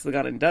Nathan takes the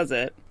gun and does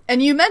it.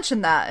 And you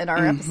mentioned that in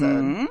our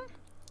episode.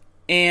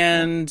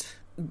 And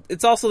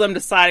it's also them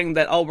deciding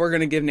that, we're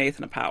going to give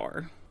Nathan a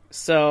power.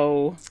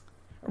 So...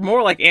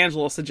 More like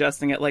Angela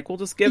suggesting it, like, we'll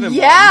just give him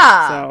one.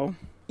 So.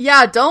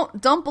 Yeah,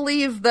 don't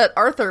believe that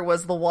Arthur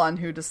was the one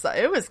who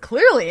decided. It was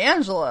clearly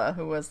Angela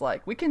who was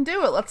like, we can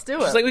do it, let's do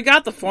it. She's like, we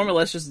got the formula,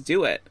 let's just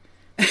do it.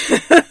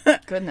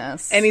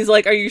 Goodness. And he's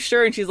like, are you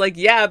sure? And she's like,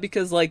 yeah,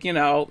 because, like, you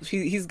know,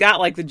 he's got,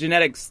 like, the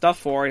genetic stuff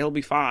for it, he'll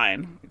be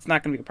fine. It's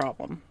not going to be a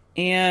problem.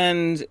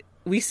 And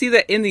we see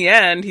that in the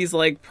end, he's,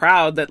 like,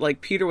 proud that,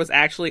 like, Peter was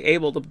actually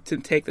able to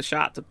take the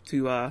shot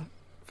to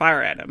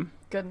fire at him.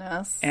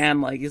 Goodness.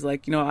 And, like, he's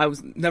like, you know, I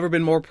was never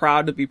been more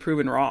proud to be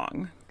proven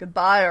wrong.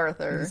 Goodbye,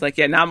 Arthur. He's like,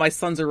 yeah, now my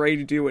sons are ready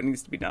to do what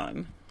needs to be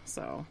done.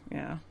 So,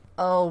 yeah.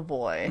 Oh,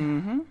 boy.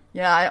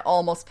 Yeah, I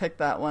almost picked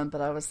that one,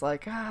 but I was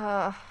like,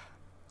 yeah.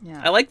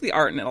 I like the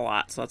art in it a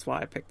lot, so that's why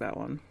I picked that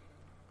one.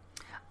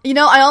 You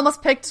know, I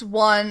almost picked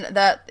one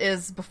that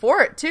is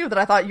before it, too, that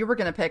I thought you were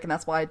going to pick, and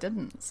that's why I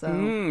didn't.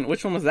 So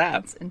which one was that?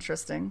 That's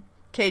interesting.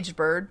 Caged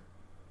Bird.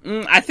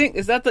 I think,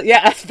 is that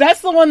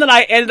that's the one that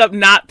I ended up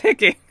not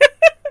picking.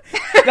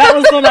 That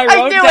was the one I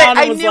wrote down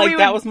and was like,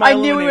 that was my I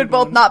knew we would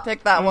both not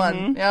pick that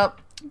one.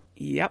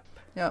 Yep.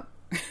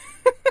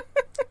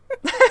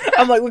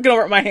 I'm like looking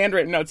over at my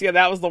handwritten notes. Yeah,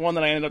 that was the one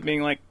that I ended up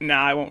being like,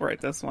 nah, I won't write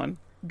this one.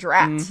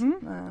 Drat.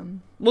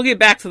 We'll get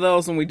back to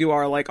those when we do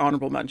our, like,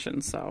 honorable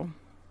mentions, so.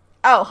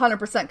 Oh,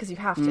 100%, because you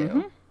have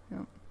to.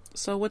 Yep.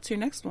 So what's your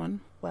next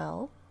one?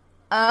 Well,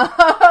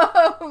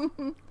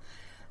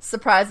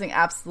 surprising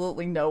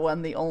absolutely no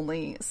one, the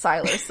only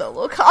Sylar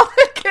solo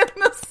comic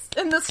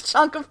in this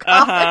chunk of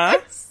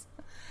comics.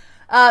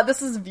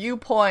 This is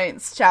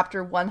Viewpoints,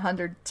 chapter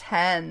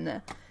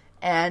 110,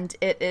 and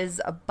it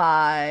is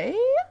by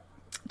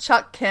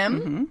Chuck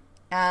Kim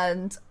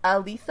and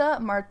Aletha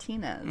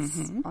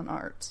Martinez on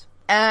art.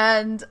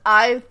 And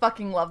I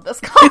fucking love this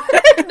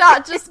comic,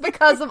 not just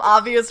because of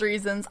obvious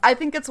reasons. I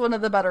think it's one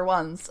of the better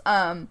ones.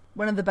 One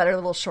of the better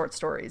little short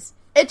stories.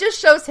 It just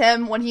shows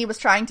him when he was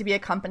trying to be a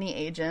company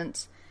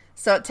agent.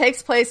 So it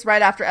takes place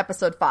right after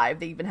episode 5.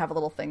 They even have a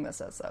little thing that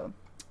says so,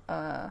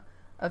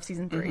 of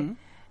season 3.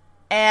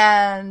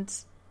 And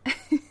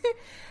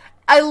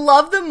I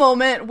love the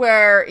moment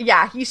where,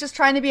 he's just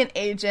trying to be an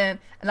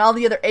agent, and all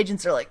the other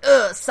agents are like,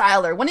 ugh,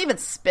 Sylar. One even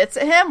spits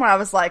at him, where I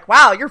was like,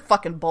 wow, you're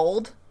fucking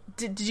bold.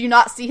 Did you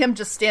not see him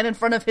just stand in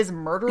front of his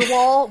murder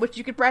wall, which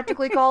you could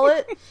practically call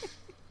it?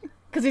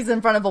 Because he's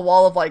in front of a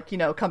wall of, like, you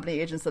know, company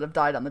agents that have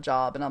died on the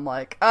job, and I'm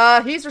like,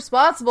 he's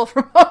responsible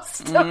for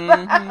most of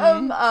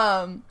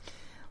them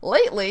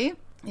lately.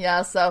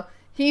 Yeah, so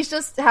he's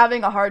just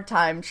having a hard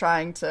time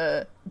trying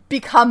to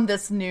become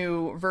this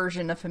new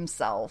version of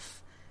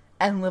himself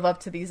and live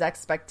up to these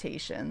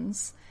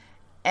expectations.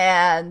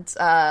 And,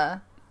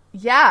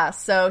 yeah,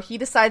 so he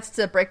decides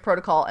to break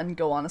protocol and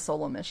go on a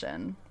solo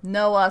mission.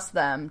 No us,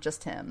 them,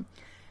 just him.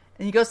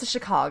 And he goes to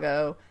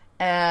Chicago,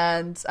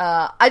 and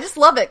I just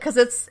love it,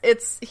 because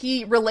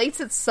he relates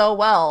it so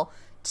well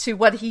to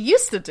what he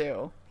used to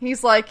do.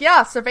 He's like,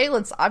 yeah,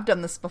 surveillance, I've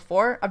done this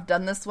before. I've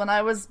done this when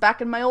I was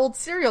back in my old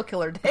serial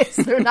killer days.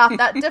 They're not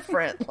that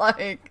different.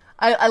 Like,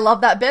 I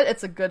love that bit.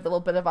 It's a good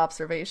little bit of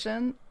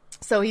observation.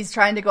 So he's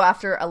trying to go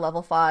after a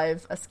level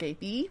 5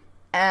 escapee.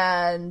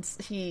 And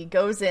he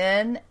goes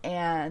in,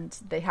 and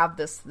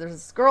there's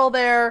this girl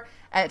there,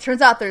 and it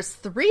turns out there's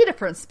 3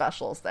 different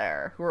specials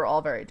there who are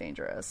all very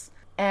dangerous.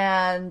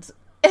 And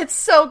it's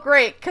so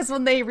great, because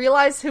when they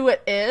realize who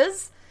it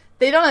is,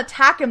 they don't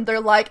attack him. They're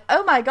like,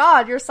 oh my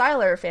god, you're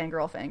Sylar,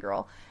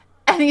 fangirl.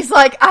 And he's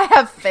like, I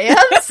have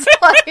fans?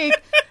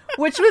 Like,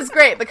 which was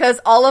great, because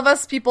all of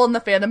us people in the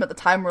fandom at the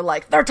time were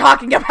like, they're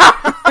talking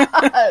about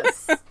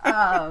us.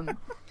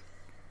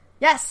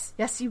 Yes,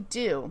 you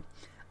do.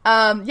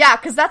 Yeah,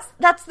 because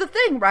that's the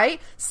thing,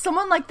 right?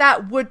 Someone like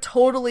that would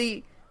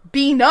totally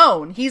be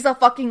known. He's a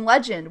fucking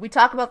legend. We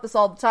talk about this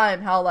all the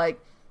time, how,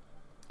 like,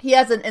 he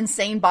has an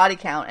insane body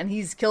count, and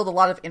he's killed a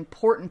lot of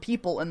important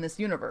people in this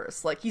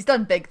universe. Like, he's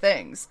done big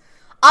things.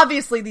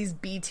 Obviously, these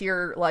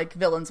B-tier, like,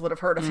 villains would have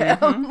heard of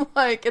him.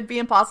 Like, it'd be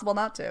impossible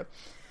not to.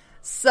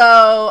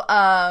 So,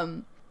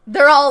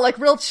 they're all, like,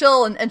 real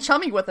chill and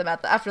chummy with him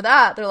after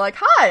that. They're like,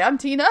 hi, I'm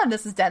Tina, and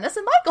this is Dennis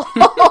and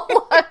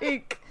Michael.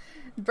 Like,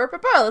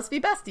 let's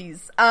be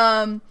besties.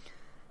 And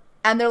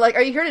they're like,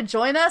 are you here to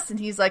join us? And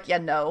he's like, yeah,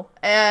 no.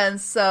 And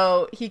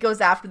so he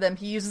goes after them.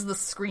 He uses the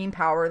scream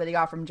power that he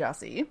got from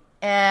Jesse.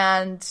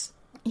 And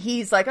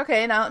he's like,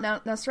 okay, now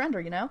surrender,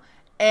 you know?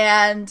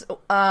 And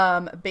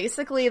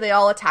basically they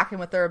all attack him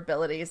with their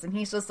abilities. And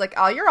he's just like,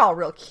 oh, you're all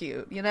real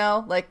cute, you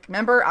know? Like,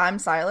 remember, I'm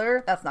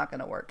Sylar? That's not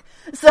going to work.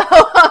 So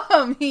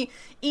he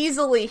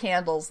easily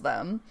handles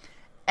them.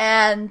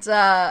 And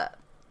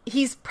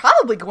he's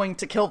probably going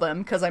to kill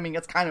them, because, I mean,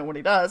 it's kind of what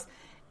he does.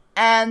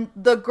 And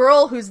the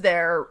girl who's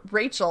there,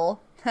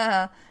 Rachel,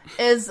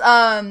 is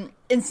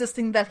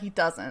insisting that he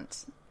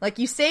doesn't. Like,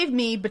 you saved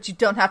me, but you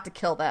don't have to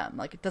kill them.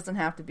 Like, it doesn't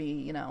have to be,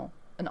 you know,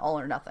 an all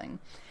or nothing.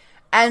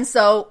 And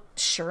so,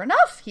 sure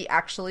enough, he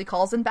actually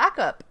calls in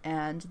backup.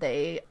 And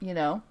they, you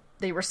know,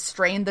 they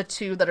restrain the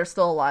 2 that are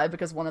still alive,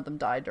 because one of them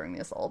died during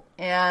the assault.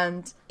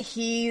 And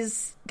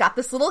he's got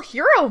this little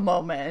hero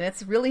moment, and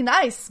it's really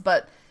nice.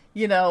 But,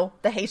 you know,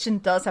 the Haitian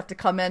does have to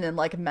come in and,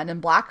 like, Men in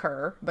Black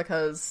her,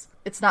 because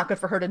it's not good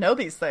for her to know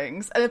these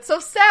things. And it's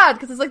so sad,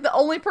 because it's, like, the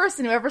only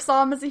person who ever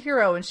saw him as a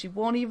hero, and she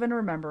won't even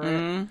remember it.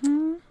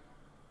 Mm-hmm.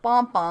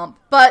 Bomp.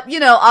 But, you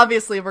know,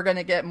 obviously we're going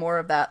to get more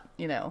of that,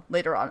 you know,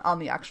 later on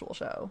the actual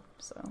show.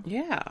 So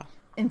yeah.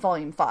 In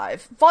Volume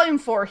 5. Volume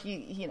 4, he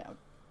you know,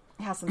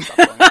 has some stuff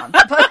going on.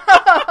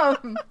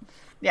 But,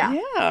 yeah.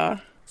 Yeah.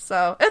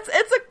 So,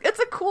 it's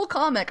a cool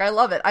comic. I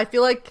love it. I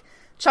feel like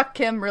Chuck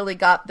Kim really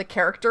got the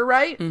character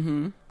right.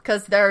 Mm-hmm.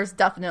 Because there's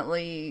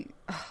definitely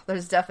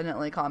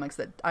comics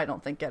that I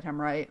don't think get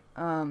him right.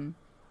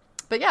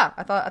 But yeah,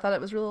 I thought it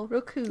was real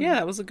cool.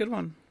 Yeah, it was a good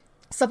one.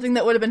 Something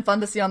that would have been fun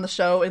to see on the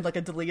show in, like,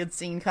 a deleted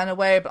scene kind of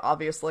way, but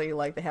obviously,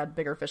 like, they had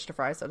bigger fish to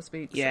fry, so to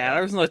speak. Yeah, so.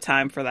 there was no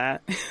time for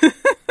that.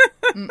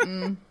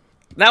 That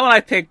one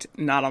I picked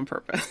not on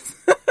purpose.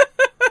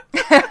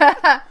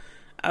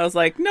 I was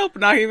like, nope,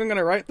 not even going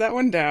to write that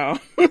one down.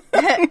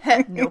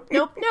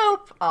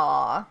 Nope.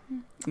 Aw.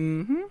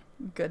 Mm-hmm.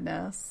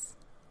 Goodness.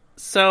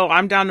 So,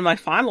 I'm down to my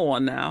final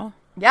one now.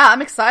 Yeah,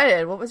 I'm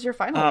excited. What was your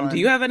final one? Do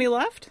you have any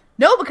left?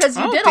 No, because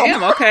you did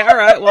damn, all. Okay, all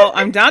right. Well,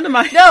 I'm down to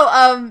my...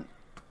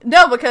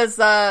 No, because,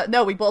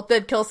 we both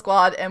did Kill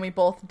Squad, and we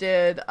both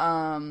did,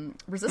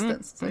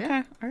 Resistance. So, okay,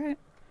 yeah. all right.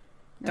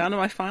 Down to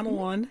my final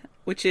one,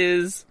 which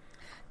is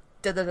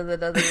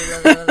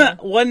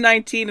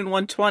 119 and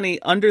 120,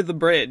 Under the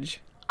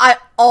Bridge. I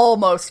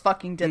almost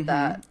fucking did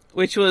that.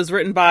 Which was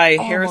written by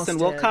Almost Harrison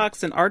did.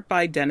 Wilcox and art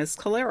by Dennis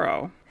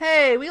Calero.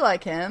 Hey, we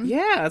like him.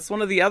 Yeah, it's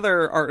one of the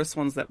other artist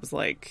ones that was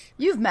like...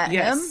 You've met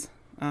him.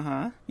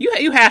 Uh-huh.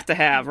 You have to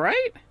have,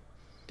 right?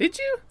 Did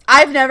you?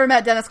 I've never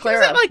met Dennis Calero. He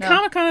was at, like, no.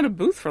 Comic-Con in a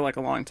booth for, like,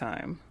 a long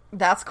time.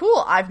 That's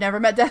cool. I've never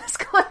met Dennis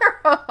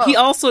Calero. He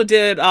also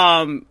did,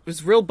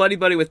 was real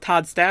buddy-buddy with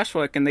Todd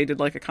Stashwick, and they did,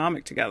 like, a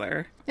comic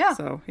together. Yeah.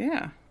 So,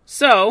 yeah.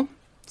 So,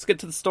 let's get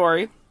to the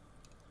story.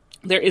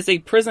 There is a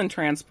prison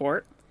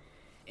transport,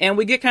 and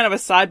we get kind of a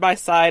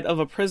side-by-side of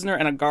a prisoner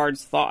and a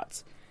guard's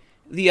thoughts.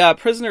 The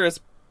prisoner is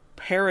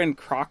Perrin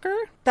Crocker.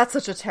 That's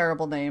such a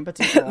terrible name, but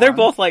they're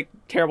both, like,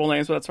 terrible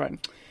names, but that's fine.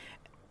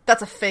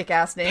 That's a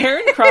fake-ass name.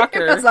 Perrin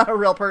Crocker. That's not a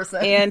real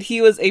person. And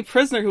he was a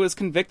prisoner who was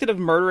convicted of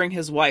murdering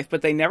his wife,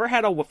 but they never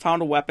had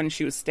found a weapon.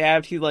 She was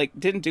stabbed. He, like,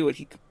 didn't do it.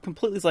 He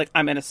completely was like,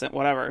 I'm innocent,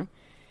 whatever.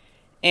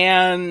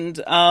 And,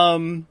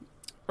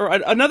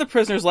 another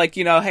prisoner's like,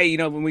 you know, hey, you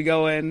know, when we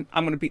go in,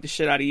 I'm going to beat the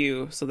shit out of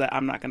you so that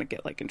I'm not going to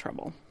get, like, in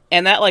trouble.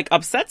 And that, like,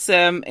 upsets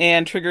him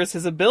and triggers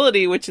his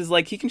ability, which is,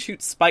 like, he can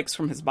shoot spikes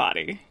from his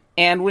body.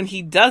 And when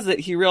he does it,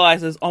 he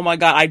realizes, oh my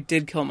god, I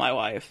did kill my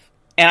wife.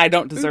 And I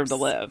don't deserve to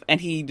live. And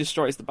he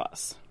destroys the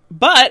bus.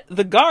 But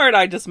the guard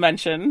I just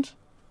mentioned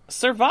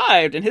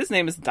survived, and his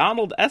name is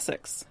Donald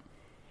Essex.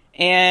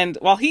 And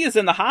while he is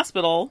in the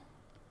hospital,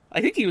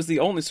 I think he was the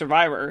only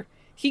survivor,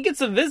 he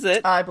gets a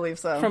visit. I believe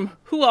so. From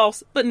who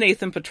else but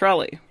Nathan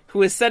Petrelli,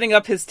 who is setting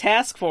up his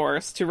task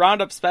force to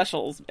round up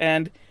specials.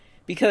 And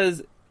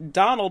because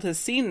Donald has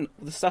seen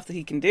the stuff that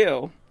he can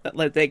do,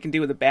 that they can do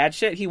with the bad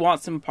shit, he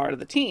wants him part of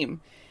the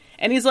team.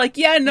 And he's like,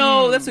 yeah,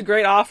 no, that's a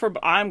great offer,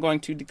 but I'm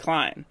going to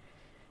decline.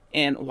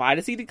 And why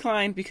does he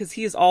decline? Because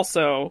he is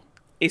also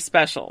a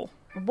special.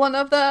 One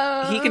of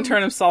them. He can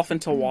turn himself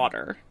into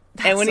water.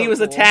 That's and when so he was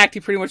cool. attacked,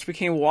 he pretty much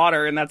became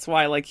water, and that's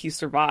why, like, he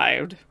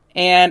survived.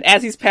 And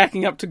as he's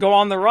packing up to go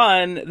on the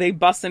run, they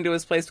bust into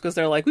his place because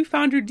they're like, we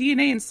found your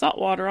DNA and salt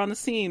water on the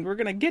scene. We're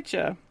going to get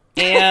you.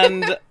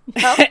 And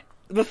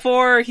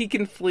before he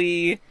can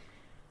flee,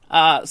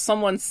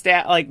 someone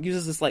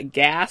uses this, like,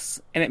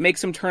 gas, and it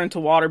makes him turn into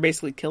water,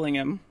 basically killing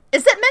him.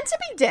 Is it meant to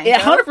be Danko?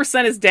 Yeah,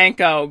 100% is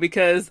Danko,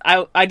 because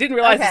I didn't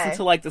realize this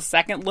until, like, the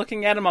second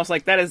looking at him. I was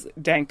like, that is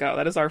Danko.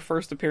 That is our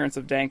first appearance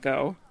of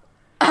Danko.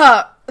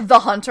 The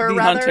Hunter, The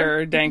rather?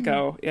 Hunter,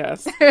 Danko,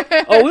 yes.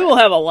 Oh, we will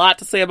have a lot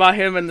to say about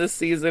him in this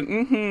season.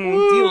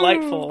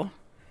 Delightful.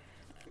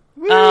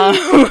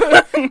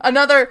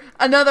 Another,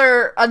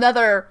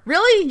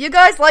 really? You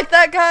guys like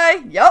that guy?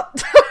 Yup.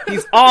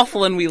 He's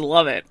awful and we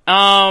love it.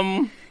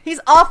 He's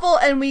awful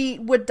and we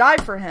would die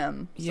for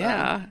him. So,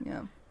 yeah.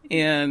 Yeah.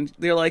 And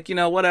they're like,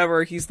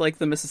 whatever, he's like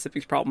the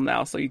Mississippi's problem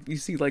now, so you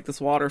see like this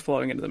water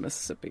flowing into the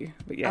Mississippi.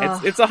 But yeah,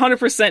 it's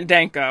 100%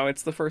 Danko.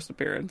 It's the first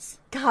appearance.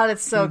 God,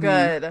 it's so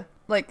good.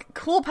 Like,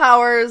 cool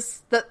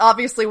powers that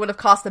obviously would have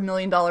cost $1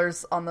 million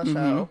on the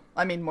show.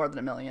 I mean, more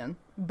than $1 million.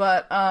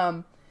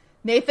 But,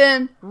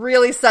 Nathan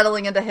really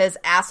settling into his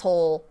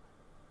asshole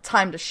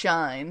time to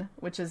shine,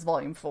 which is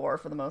volume 4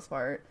 for the most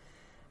part.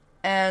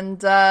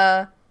 And,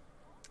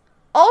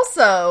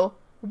 also,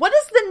 what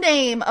is the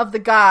name of the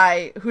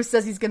guy who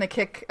says he's gonna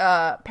kick,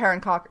 Perrin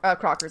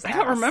Crocker's ass? I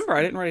don't remember.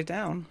 I didn't write it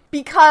down.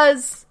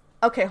 Because,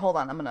 okay, hold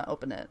on. I'm gonna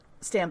open it.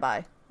 Stand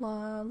by. La,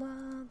 la, la, la,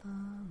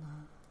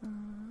 la,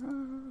 la,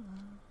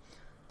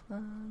 la, la,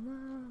 la,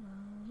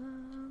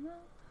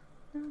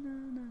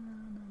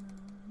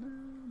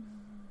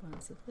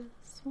 was it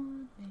this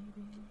one,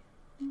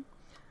 maybe?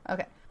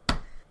 Okay.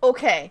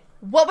 Okay.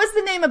 What was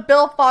the name of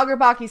Bill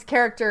Fagerbaki's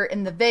character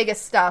in the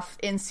Vegas stuff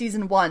in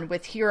season 1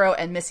 with Hero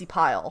and Missy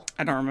Pyle?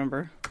 I don't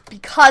remember.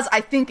 Because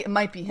I think it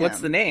might be him.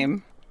 What's the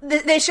name?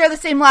 They share the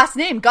same last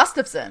name,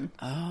 Gustafson.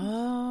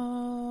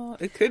 Oh,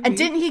 it could be. And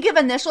didn't he give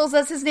initials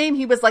as his name?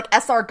 He was like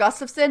S.R.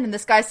 Gustafson, and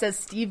this guy says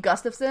Steve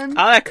Gustafson.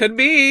 Oh, that could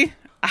be.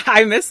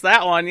 I missed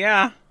that one,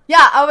 yeah.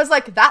 Yeah, I was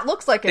like, that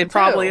looks like him, It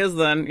probably is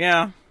then,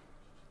 yeah.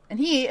 And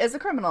he is a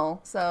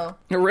criminal, so...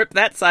 Rip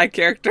that side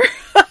character.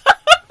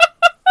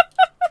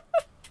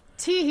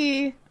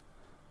 Teehee.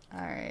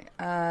 Alright,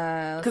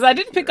 because I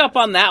didn't pick up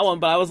on that one,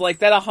 but I was like,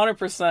 that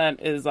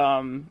 100% is,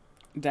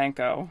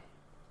 Danko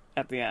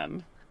at the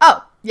end.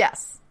 Oh,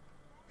 yes.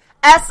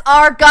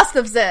 S.R.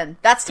 Gustafson.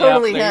 That's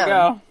totally there him. You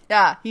go.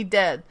 Yeah, he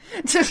did.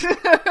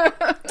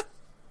 There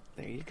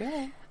you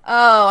go.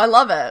 Oh, I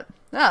love it.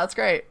 Yeah, that's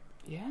great.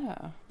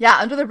 Yeah. Yeah,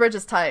 Under the Bridge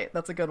is tight.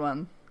 That's a good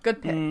one.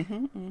 Good pick.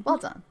 Well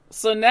done.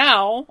 So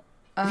now,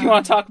 do you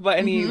want to talk about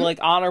any, like,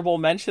 honorable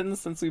mentions,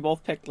 since we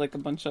both picked, like, a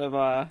bunch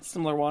of,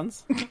 similar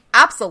ones?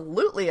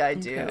 Absolutely, I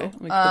do. Okay,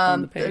 let me click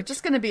on the page. They're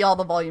just going to be all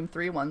the Volume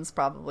 3 ones,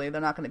 probably.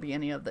 They're not going to be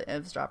any of the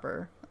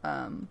Eavesdropper.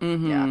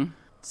 Yeah.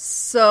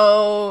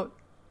 So,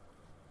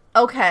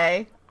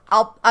 okay.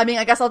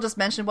 I guess I'll just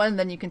mention one, and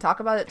then you can talk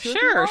about it, too.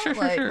 Sure.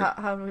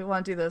 How do we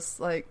want to do this?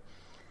 Like,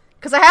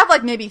 because I have,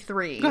 like, maybe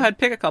 3. Go ahead,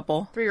 pick a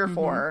couple. 3 or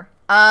 4.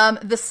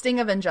 The Sting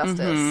of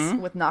Injustice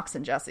with Nox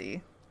and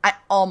Jesse. I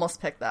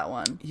almost picked that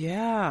one.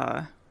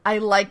 Yeah. I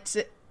liked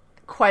it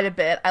quite a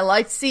bit. I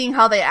liked seeing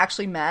how they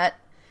actually met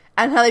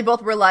and how they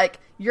both were like,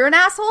 you're an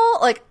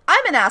asshole? Like,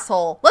 I'm an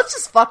asshole. Let's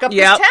just fuck up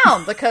this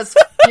town because,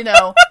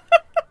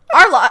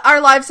 our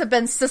lives have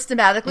been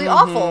systematically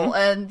awful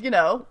and,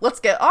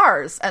 let's get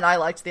ours. And I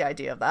liked the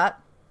idea of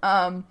that.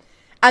 And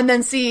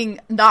then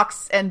seeing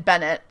Nox and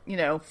Bennett,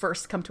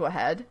 first come to a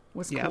head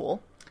was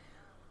cool.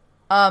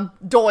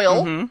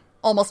 Doyle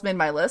almost made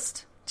my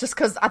list. Just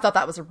because I thought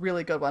that was a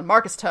really good one.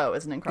 Marcus Toe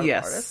is an incredible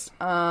artist.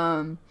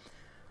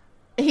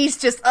 He's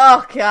just,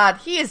 oh god,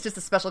 he is just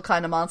a special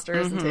kind of monster,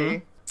 isn't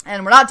he?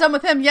 And we're not done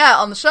with him yet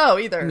on the show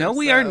either. No,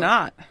 we are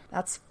not.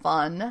 That's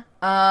fun.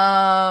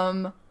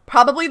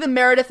 Probably the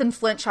Meredith and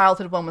Flint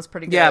childhood one was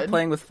pretty good. Yeah,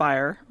 Playing with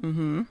Fire.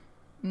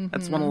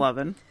 That's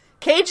 111.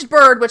 Caged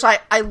Bird, which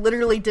I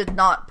literally did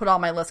not put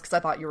on my list because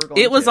I thought you were going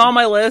to. It was on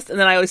my list, and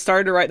then I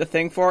started to write the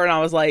thing for it, and I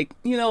was like,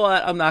 you know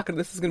what,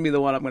 this is going to be the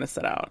one I'm going to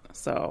set out.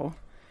 So...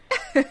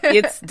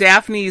 It's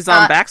Daphne's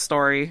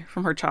backstory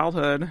from her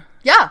childhood.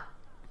 Yeah,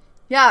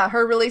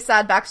 her really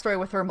sad backstory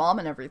with her mom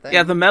and everything.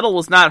 Yeah, the medal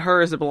was not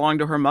hers. It belonged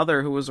to her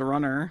mother, who was a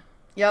runner.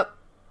 Yep.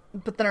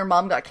 But then her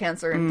mom got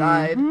cancer and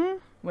died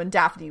when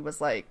Daphne was,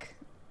 like,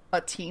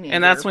 a teenager.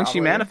 And that's when she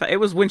manifested. It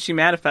was when she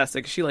manifested,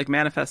 because she, like,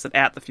 manifested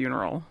at the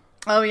funeral.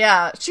 Oh,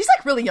 yeah. She's,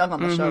 like, really young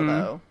on the show,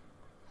 though.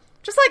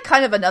 Just, like,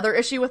 kind of another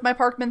issue with my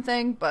Parkman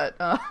thing, but,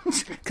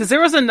 because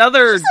there was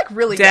another like,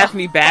 really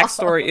Daphne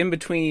backstory in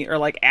between, or,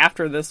 like,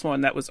 after this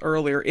one that was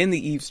earlier in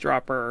the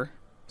eavesdropper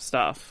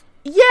stuff.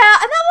 Yeah,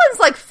 and that one's,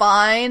 like,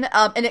 fine,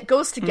 and it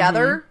goes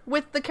together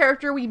with the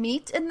character we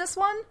meet in this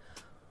one,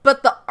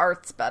 but the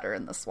art's better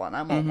in this one,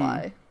 I won't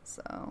lie.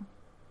 So,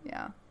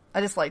 yeah. I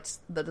just liked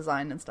the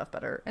design and stuff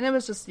better. And it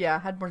was just,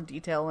 had more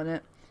detail in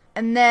it.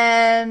 And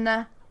then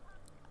I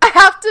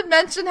have to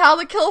mention how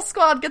the Kill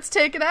Squad gets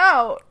taken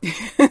out.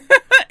 Isn't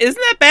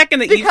that back in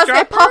the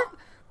eavesdropper?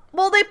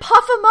 They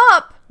puff him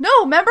up.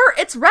 No, remember?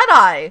 It's Red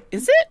Eye.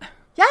 Is it?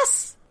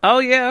 Yes. Oh,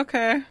 yeah,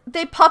 okay.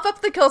 They puff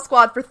up the Kill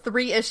Squad for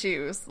 3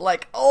 issues.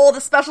 Like, oh,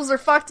 the specials are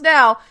fucked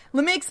now.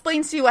 Let me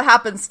explain to you what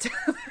happens to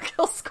the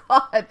Kill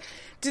Squad.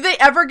 Do they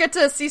ever get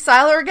to see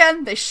Sylar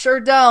again? They sure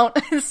don't.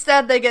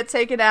 Instead, they get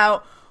taken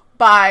out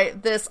by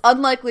this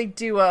unlikely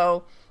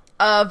duo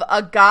of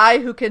a guy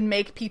who can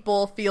make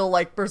people feel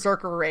like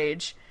berserker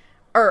rage,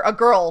 or a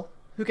girl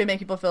who can make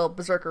people feel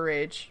berserker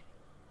rage.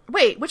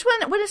 Wait, which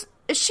one? What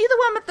is she the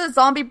one with the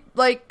zombie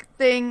like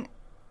thing?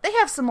 They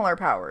have similar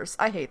powers.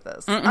 I hate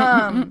this.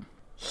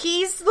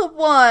 He's the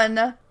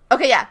one.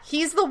 Okay, yeah,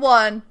 he's the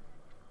one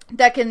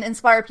that can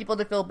inspire people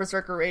to feel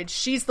berserker rage.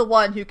 She's the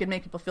one who can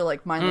make people feel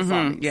like mindless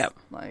zombies. Yep.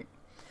 Like,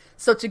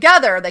 so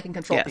together they can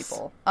control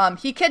people.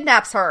 He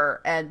kidnaps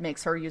her and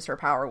makes her use her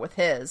power with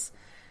his.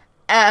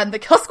 And the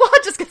Kill Squad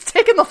just gets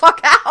taken the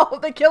fuck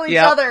out. They kill each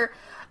other.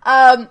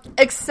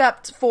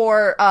 Except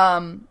for,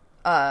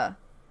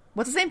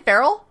 what's his name?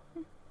 Farrell?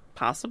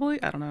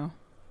 Possibly? I don't know.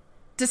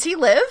 Does he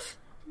live?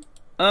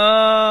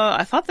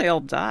 I thought they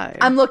all died.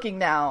 I'm looking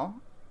now.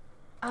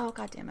 Oh,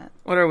 god damn it.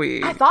 What are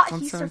we? I thought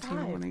he survived.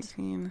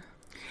 118.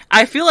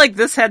 I feel like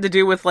this had to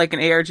do with, like, an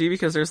ARG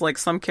because there's, like,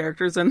 some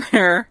characters in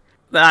there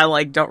that I,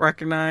 like, don't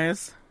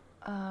recognize.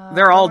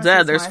 They're all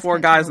dead. There's 4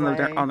 guys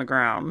on the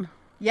ground.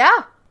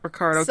 Yeah.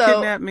 Ricardo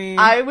kidnapped me.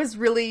 I was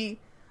really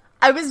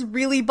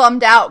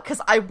bummed out because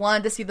I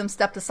wanted to see them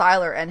step to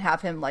Sylar and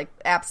have him, like,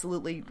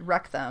 absolutely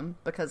wreck them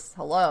because,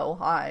 hello,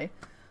 hi.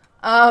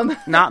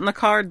 Not in the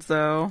cards,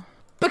 though.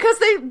 Because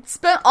they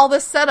spent all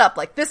this setup,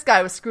 like, this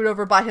guy was screwed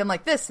over by him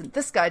like this, and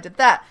this guy did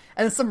that,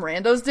 and some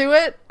randos do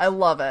it. I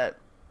love it.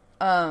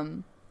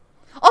 Also,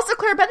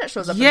 Claire Bennett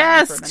shows up.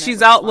 Yes,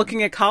 she's out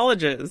looking at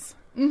colleges.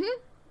 Yep.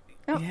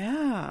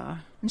 Yeah.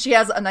 And she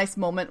has a nice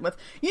moment with,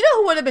 you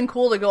know who would have been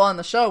cool to go on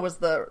the show was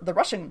the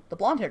Russian, the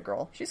blonde-haired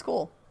girl. She's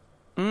cool.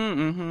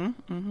 I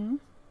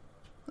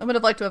would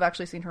have liked to have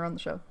actually seen her on the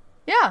show.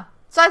 Yeah.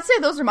 So I'd say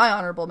those are my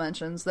honorable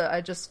mentions that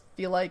I just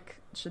feel like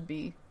should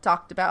be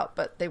talked about,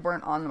 but they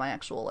weren't on my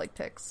actual, like,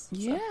 picks. So.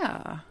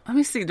 Yeah. Let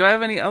me see. Do I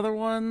have any other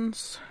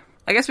ones?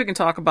 I guess we can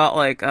talk about,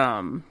 like,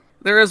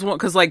 there is one,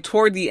 because, like,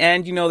 toward the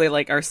end, you know, they,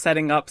 like, are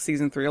setting up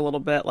season 3 a little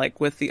bit, like,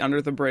 with the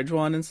Under the Bridge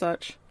one and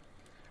such.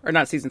 Or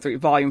not season 3,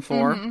 volume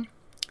 4.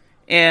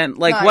 And,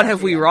 like, what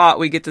have we wrought?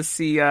 We get to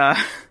see,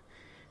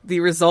 the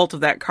result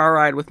of that car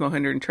ride with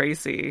Mohinder and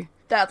Tracy.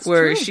 That's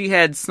where true. She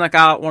had snuck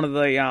out one of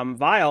the,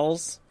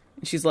 vials.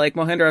 And she's like,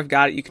 Mohinder, I've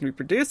got it. You can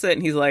reproduce it.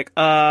 And he's like,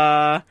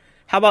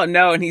 how about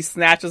no? And he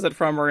snatches it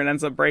from her and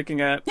ends up breaking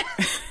it.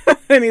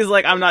 And he's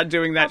like, I'm not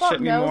doing that shit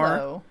anymore.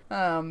 No?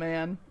 Oh,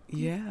 man.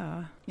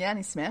 Yeah. Yeah, and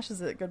he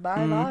smashes it.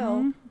 Goodbye,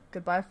 vial.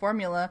 Goodbye,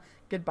 formula.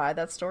 Goodbye,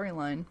 that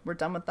storyline. We're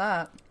done with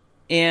that.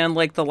 And,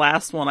 like, the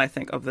last one I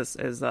think of this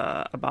is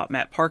about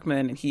Matt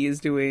Parkman. And he is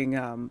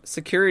doing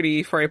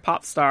security for a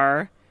pop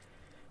star.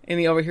 And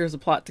he overhears a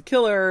plot to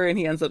kill her. And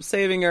he ends up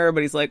saving her.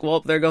 But he's like,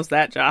 well, there goes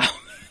that job.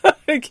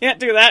 I can't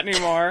do that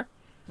anymore.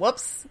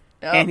 Whoops.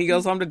 Yep. And he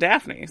goes home to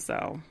Daphne,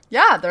 so...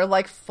 Yeah, they're,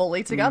 like,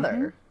 fully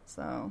together.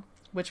 So,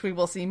 which we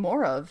will see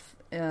more of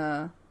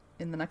in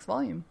the next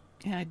volume.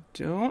 Yeah, I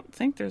don't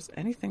think there's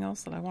anything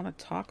else that I want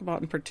to talk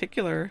about in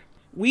particular.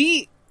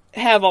 We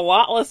have a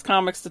lot less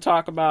comics to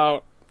talk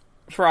about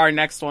for our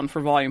next one for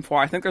Volume 4.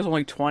 I think there's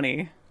only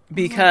 20.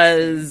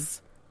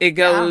 Because it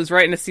goes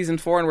right into Season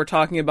 4, and we're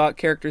talking about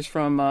characters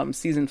from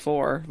Season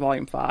 4,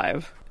 Volume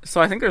 5. So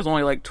I think there's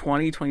only, like,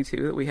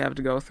 22 that we have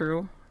to go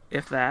through,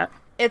 if that.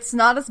 It's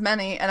not as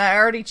many, and I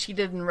already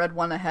cheated and read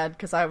one ahead,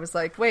 because I was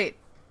like, wait,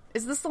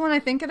 is this the one I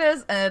think it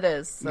is? And it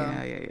is, so.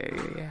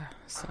 Yeah.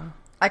 So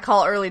I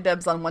call early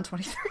dibs on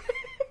 123.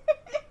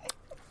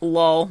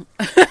 Lol.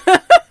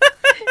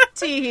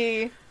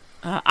 Teehee.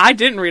 I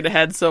didn't read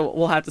ahead, so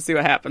we'll have to see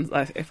what happens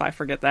if I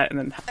forget that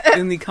in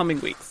the coming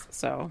weeks.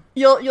 So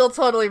you'll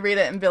totally read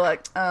it and be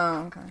like,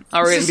 oh, okay.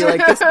 I'll read it and be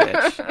like, this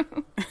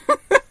bitch.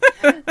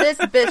 This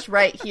bitch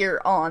right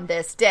here on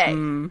this day.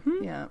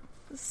 Yeah.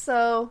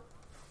 So,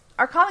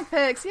 our comic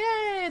picks,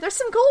 yay! There's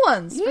some cool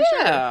ones. For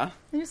sure.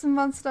 There's some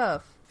fun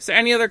stuff. Is there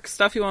any other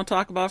stuff you want to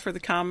talk about for the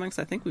comics?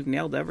 I think we've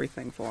nailed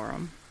everything for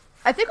them.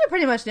 I think we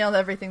pretty much nailed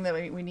everything that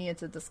we needed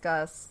to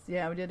discuss.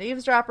 Yeah, we did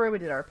Eavesdropper, we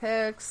did our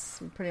picks,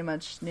 we pretty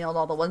much nailed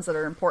all the ones that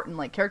are important,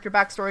 like character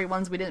backstory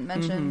ones we didn't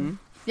mention.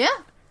 Yeah.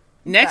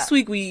 Next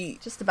week we...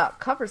 just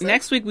about covers it.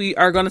 Next week we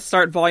are going to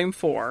start Volume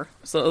 4,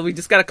 so we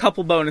just got a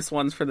couple bonus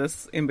ones for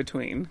this in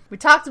between. We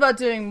talked about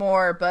doing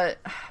more, but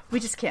we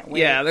just can't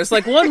wait. Yeah, there's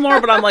like one more,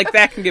 but I'm like,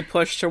 that can get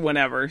pushed to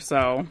whenever,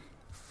 so...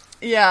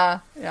 Yeah,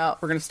 yeah.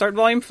 We're going to start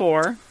volume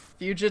 4.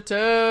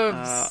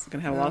 Fugitives.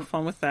 Going to have a lot of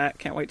fun with that.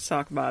 Can't wait to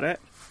talk about it.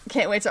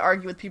 Can't wait to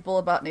argue with people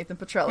about Nathan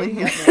Petrelli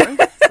yet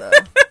more. So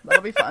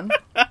that'll be fun.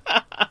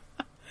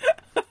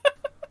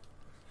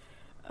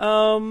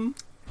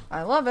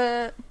 I love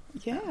it.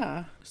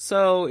 Yeah.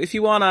 So if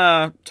you want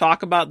to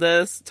talk about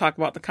this, talk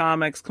about the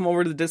comics, come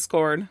over to the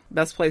Discord.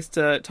 Best place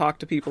to talk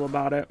to people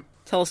about it.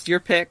 Tell us your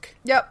pick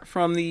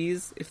from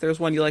these, if there's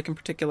one you like in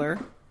particular.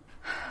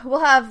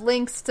 We'll have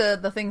links to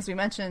the things we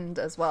mentioned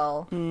as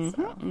well.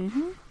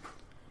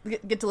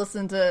 Get to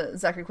listen to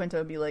Zachary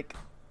Quinto be like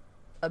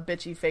a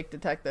bitchy fake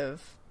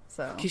detective.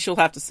 So she'll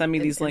have to send me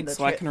these links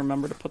so I can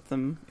remember to put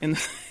them in.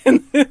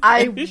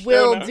 I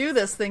will do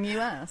this thing you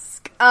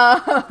ask.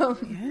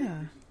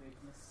 Yeah.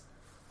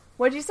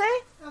 What'd you say?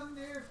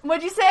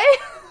 What'd you say?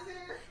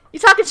 You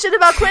talking shit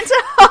about Quinto?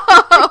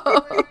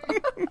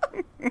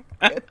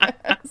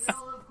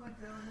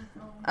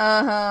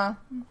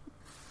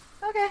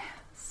 Okay.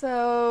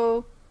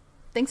 So,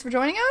 thanks for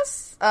joining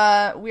us.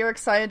 We are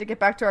excited to get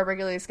back to our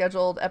regularly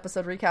scheduled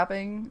episode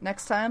recapping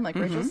next time, like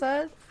Rachel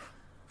said.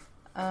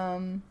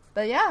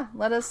 But yeah,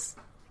 let us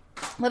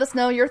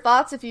know your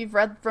thoughts if you've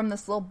read from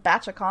this little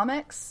batch of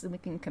comics, and we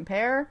can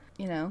compare,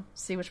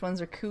 see which ones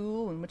are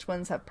cool and which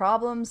ones have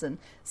problems, and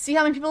see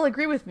how many people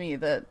agree with me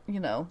that,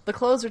 the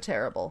clothes are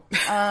terrible.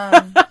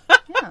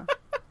 Yeah.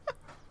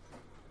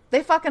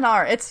 They fucking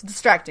are. It's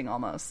distracting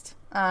almost.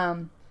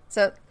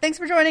 So thanks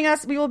for joining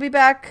us. We will be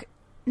back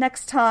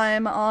next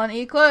time on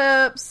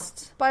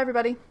Eclipsed. Bye,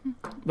 everybody.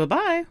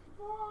 Bye-bye.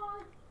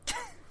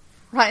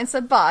 Ryan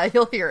said bye.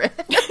 You'll hear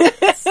it.